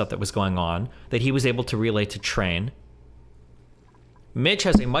lot of the stuff that was going on that he was able to relay to Train. Mitch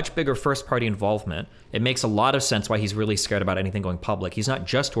has a much bigger first-party involvement. It makes a lot of sense why he's really scared about anything going public. He's not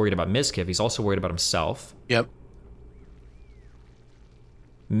just worried about Mizkif, he's also worried about himself. Yep.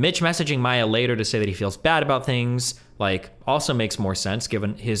 Mitch messaging Maya later to say that he feels bad about things, like, also makes more sense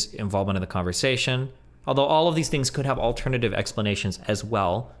given his involvement in the conversation. Although all of these things could have alternative explanations as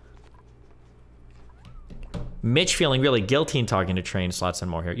well. Mitch feeling really guilty and talking to Train slots in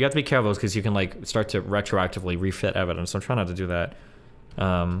more here. You have to be careful because you can like start to retroactively refit evidence. So I'm trying not to do that.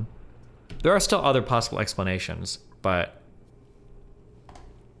 There are still other possible explanations, but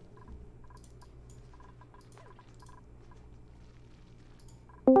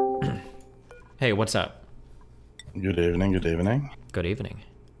hey, what's up? Good evening, good evening. Good evening.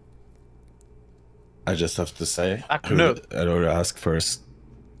 I just have to say, Knut. I'd rather ask first,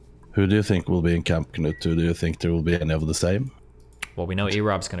 who do you think will be in Camp Knut? Who do you think there will be any of the same? Well, we know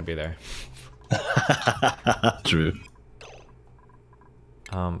E-Rob's going to be there. True.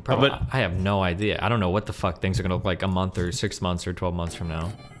 Probably, but I have no idea. I don't know what the fuck things are going to look like a month or 6 months or 12 months from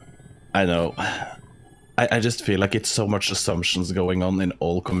now. I know. I just feel like it's so much assumptions going on in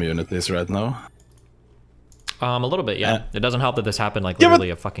all communities right now. A little bit, yeah. It doesn't help that this happened like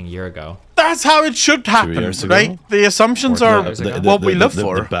literally a fucking year ago. That's how it should happen, right? The assumptions are what we live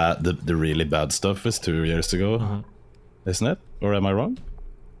for. The really bad stuff is 2 years ago, isn't it? Or am I wrong?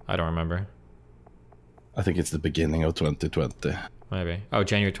 I don't remember. I think it's the beginning of 2020. Maybe. Oh,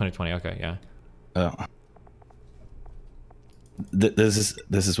 January 2020. Okay, yeah. Yeah. This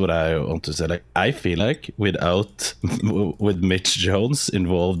is what I want to say. Like, I feel like with Mitch Jones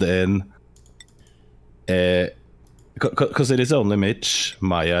involved in. Because it is only Mitch,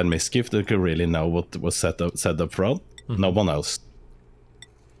 Maya, and Mizkif that can really know what was said up front. No one else.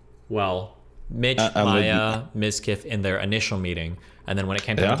 Well, Mitch, Maya, Mizkif in their initial meeting, and then when it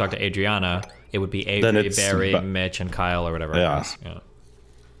came time to talk to Adriana, it would be Avery, Barry, Mitch, and Kyle, or whatever. Yeah. It was.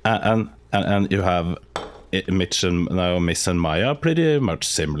 Yeah. And you have Mitch and now Miss and Maya, pretty much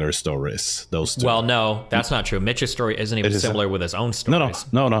similar stories. Those two. Well, no, that's not true. Mitch's story isn't even similar with his own stories.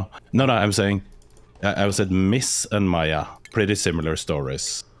 No. I'm saying. I said Miss and Maya, pretty similar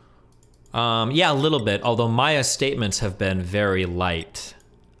stories. Yeah, a little bit. Although Maya's statements have been very light.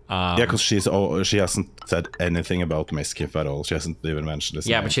 Yeah, because she hasn't said anything about Mizkif at all. She hasn't even mentioned this.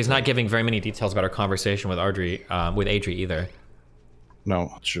 Yeah, but she's not giving very many details about her conversation with Adri either.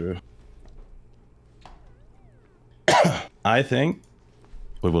 No, true. I think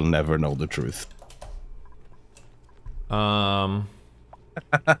we will never know the truth. I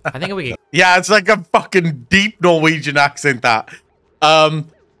think we can. Yeah, it's like a fucking deep Norwegian accent, that.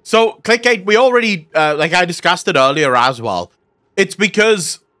 So, Clickgate, we already, like I discussed it earlier as well. It's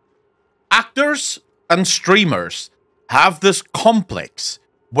because actors and streamers have this complex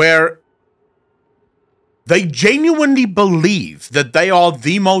where they genuinely believe that they are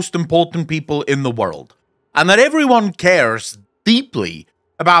the most important people in the world. And that everyone cares deeply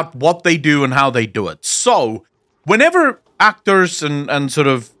about what they do and how they do it. So, whenever actors and sort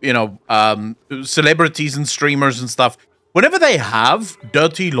of, you know, celebrities and streamers and stuff, whenever they have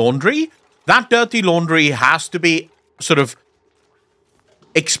dirty laundry, that dirty laundry has to be sort of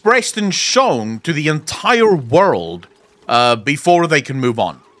expressed and shown to the entire world before they can move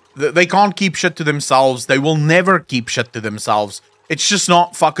on. They can't keep shit to themselves. They will never keep shit to themselves. It's just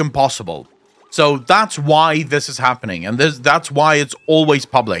not fucking possible. So that's why this is happening. And that's why it's always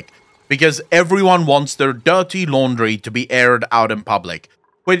public. Because everyone wants their dirty laundry to be aired out in public.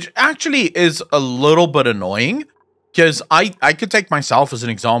 Which actually is a little bit annoying. Because I could take myself as an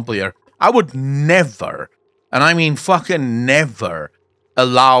example here. I would never, and I mean fucking never,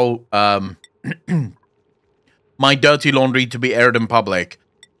 allow my dirty laundry to be aired in public.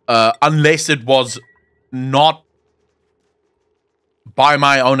 Unless it was not by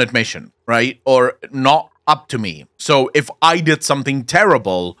my own admission, right? Or not up to me. So if I did something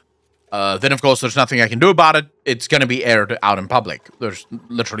terrible, then of course there's nothing I can do about it. It's going to be aired out in public. There's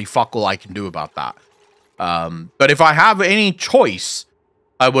literally fuck all I can do about that. But if I have any choice,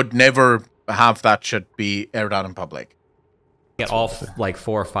 I would never have that shit be aired out in public. Get all like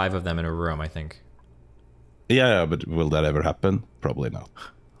 4 or 5 of them in a room, I think. Yeah, but will that ever happen? Probably not.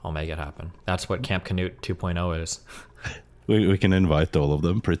 I'll make it happen. That's what Camp Canute 2.0 is. We can invite all of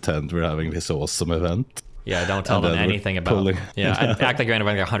them, pretend we're having this awesome event. Yeah, don't tell them anything about it. Yeah, I'd act like you're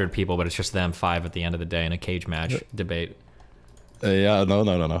inviting 100 people, but it's just them 5 at the end of the day in a cage match debate. Yeah,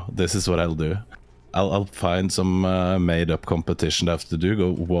 no. This is what I'll do. I'll find some made-up competition to have to do.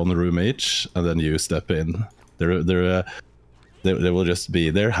 Go 1 room each, and then you step in. They will just be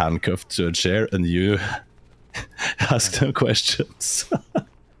there, handcuffed to a chair, and you ask them questions.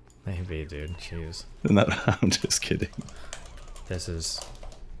 Maybe, dude. Jeez. No, I'm just kidding. This is...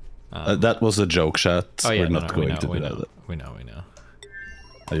 that was a joke, chat. Oh, yeah, We're not going to do that. We know.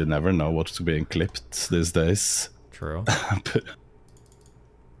 You never know what's being clipped these days. True. I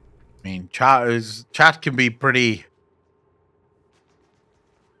mean, chat can be pretty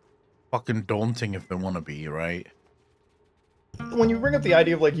fucking daunting if they want to be, right? When you bring up the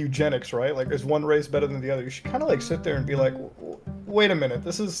idea of like eugenics, right? Like, is one race better than the other? You should kind of like sit there and be like, wait a minute,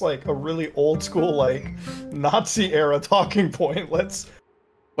 this is like a really old school like Nazi era talking point. Let's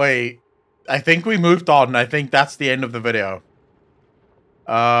wait. I think we moved on. I think that's the end of the video.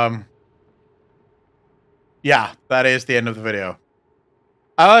 Yeah, that is the end of the video.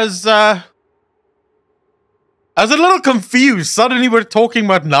 I was a little confused. Suddenly we're talking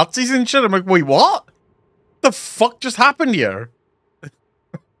about Nazis and shit. I'm like, wait, what? The fuck just happened here?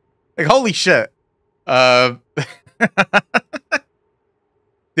 Like, holy shit. Dude,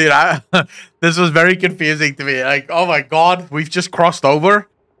 this was very confusing to me. Like, oh my god, we've just crossed over.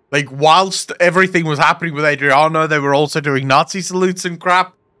 Like, whilst everything was happening with Adriana, they were also doing Nazi salutes and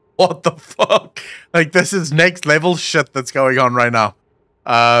crap. What the fuck? Like, this is next level shit that's going on right now.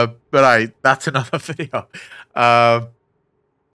 But that's another video.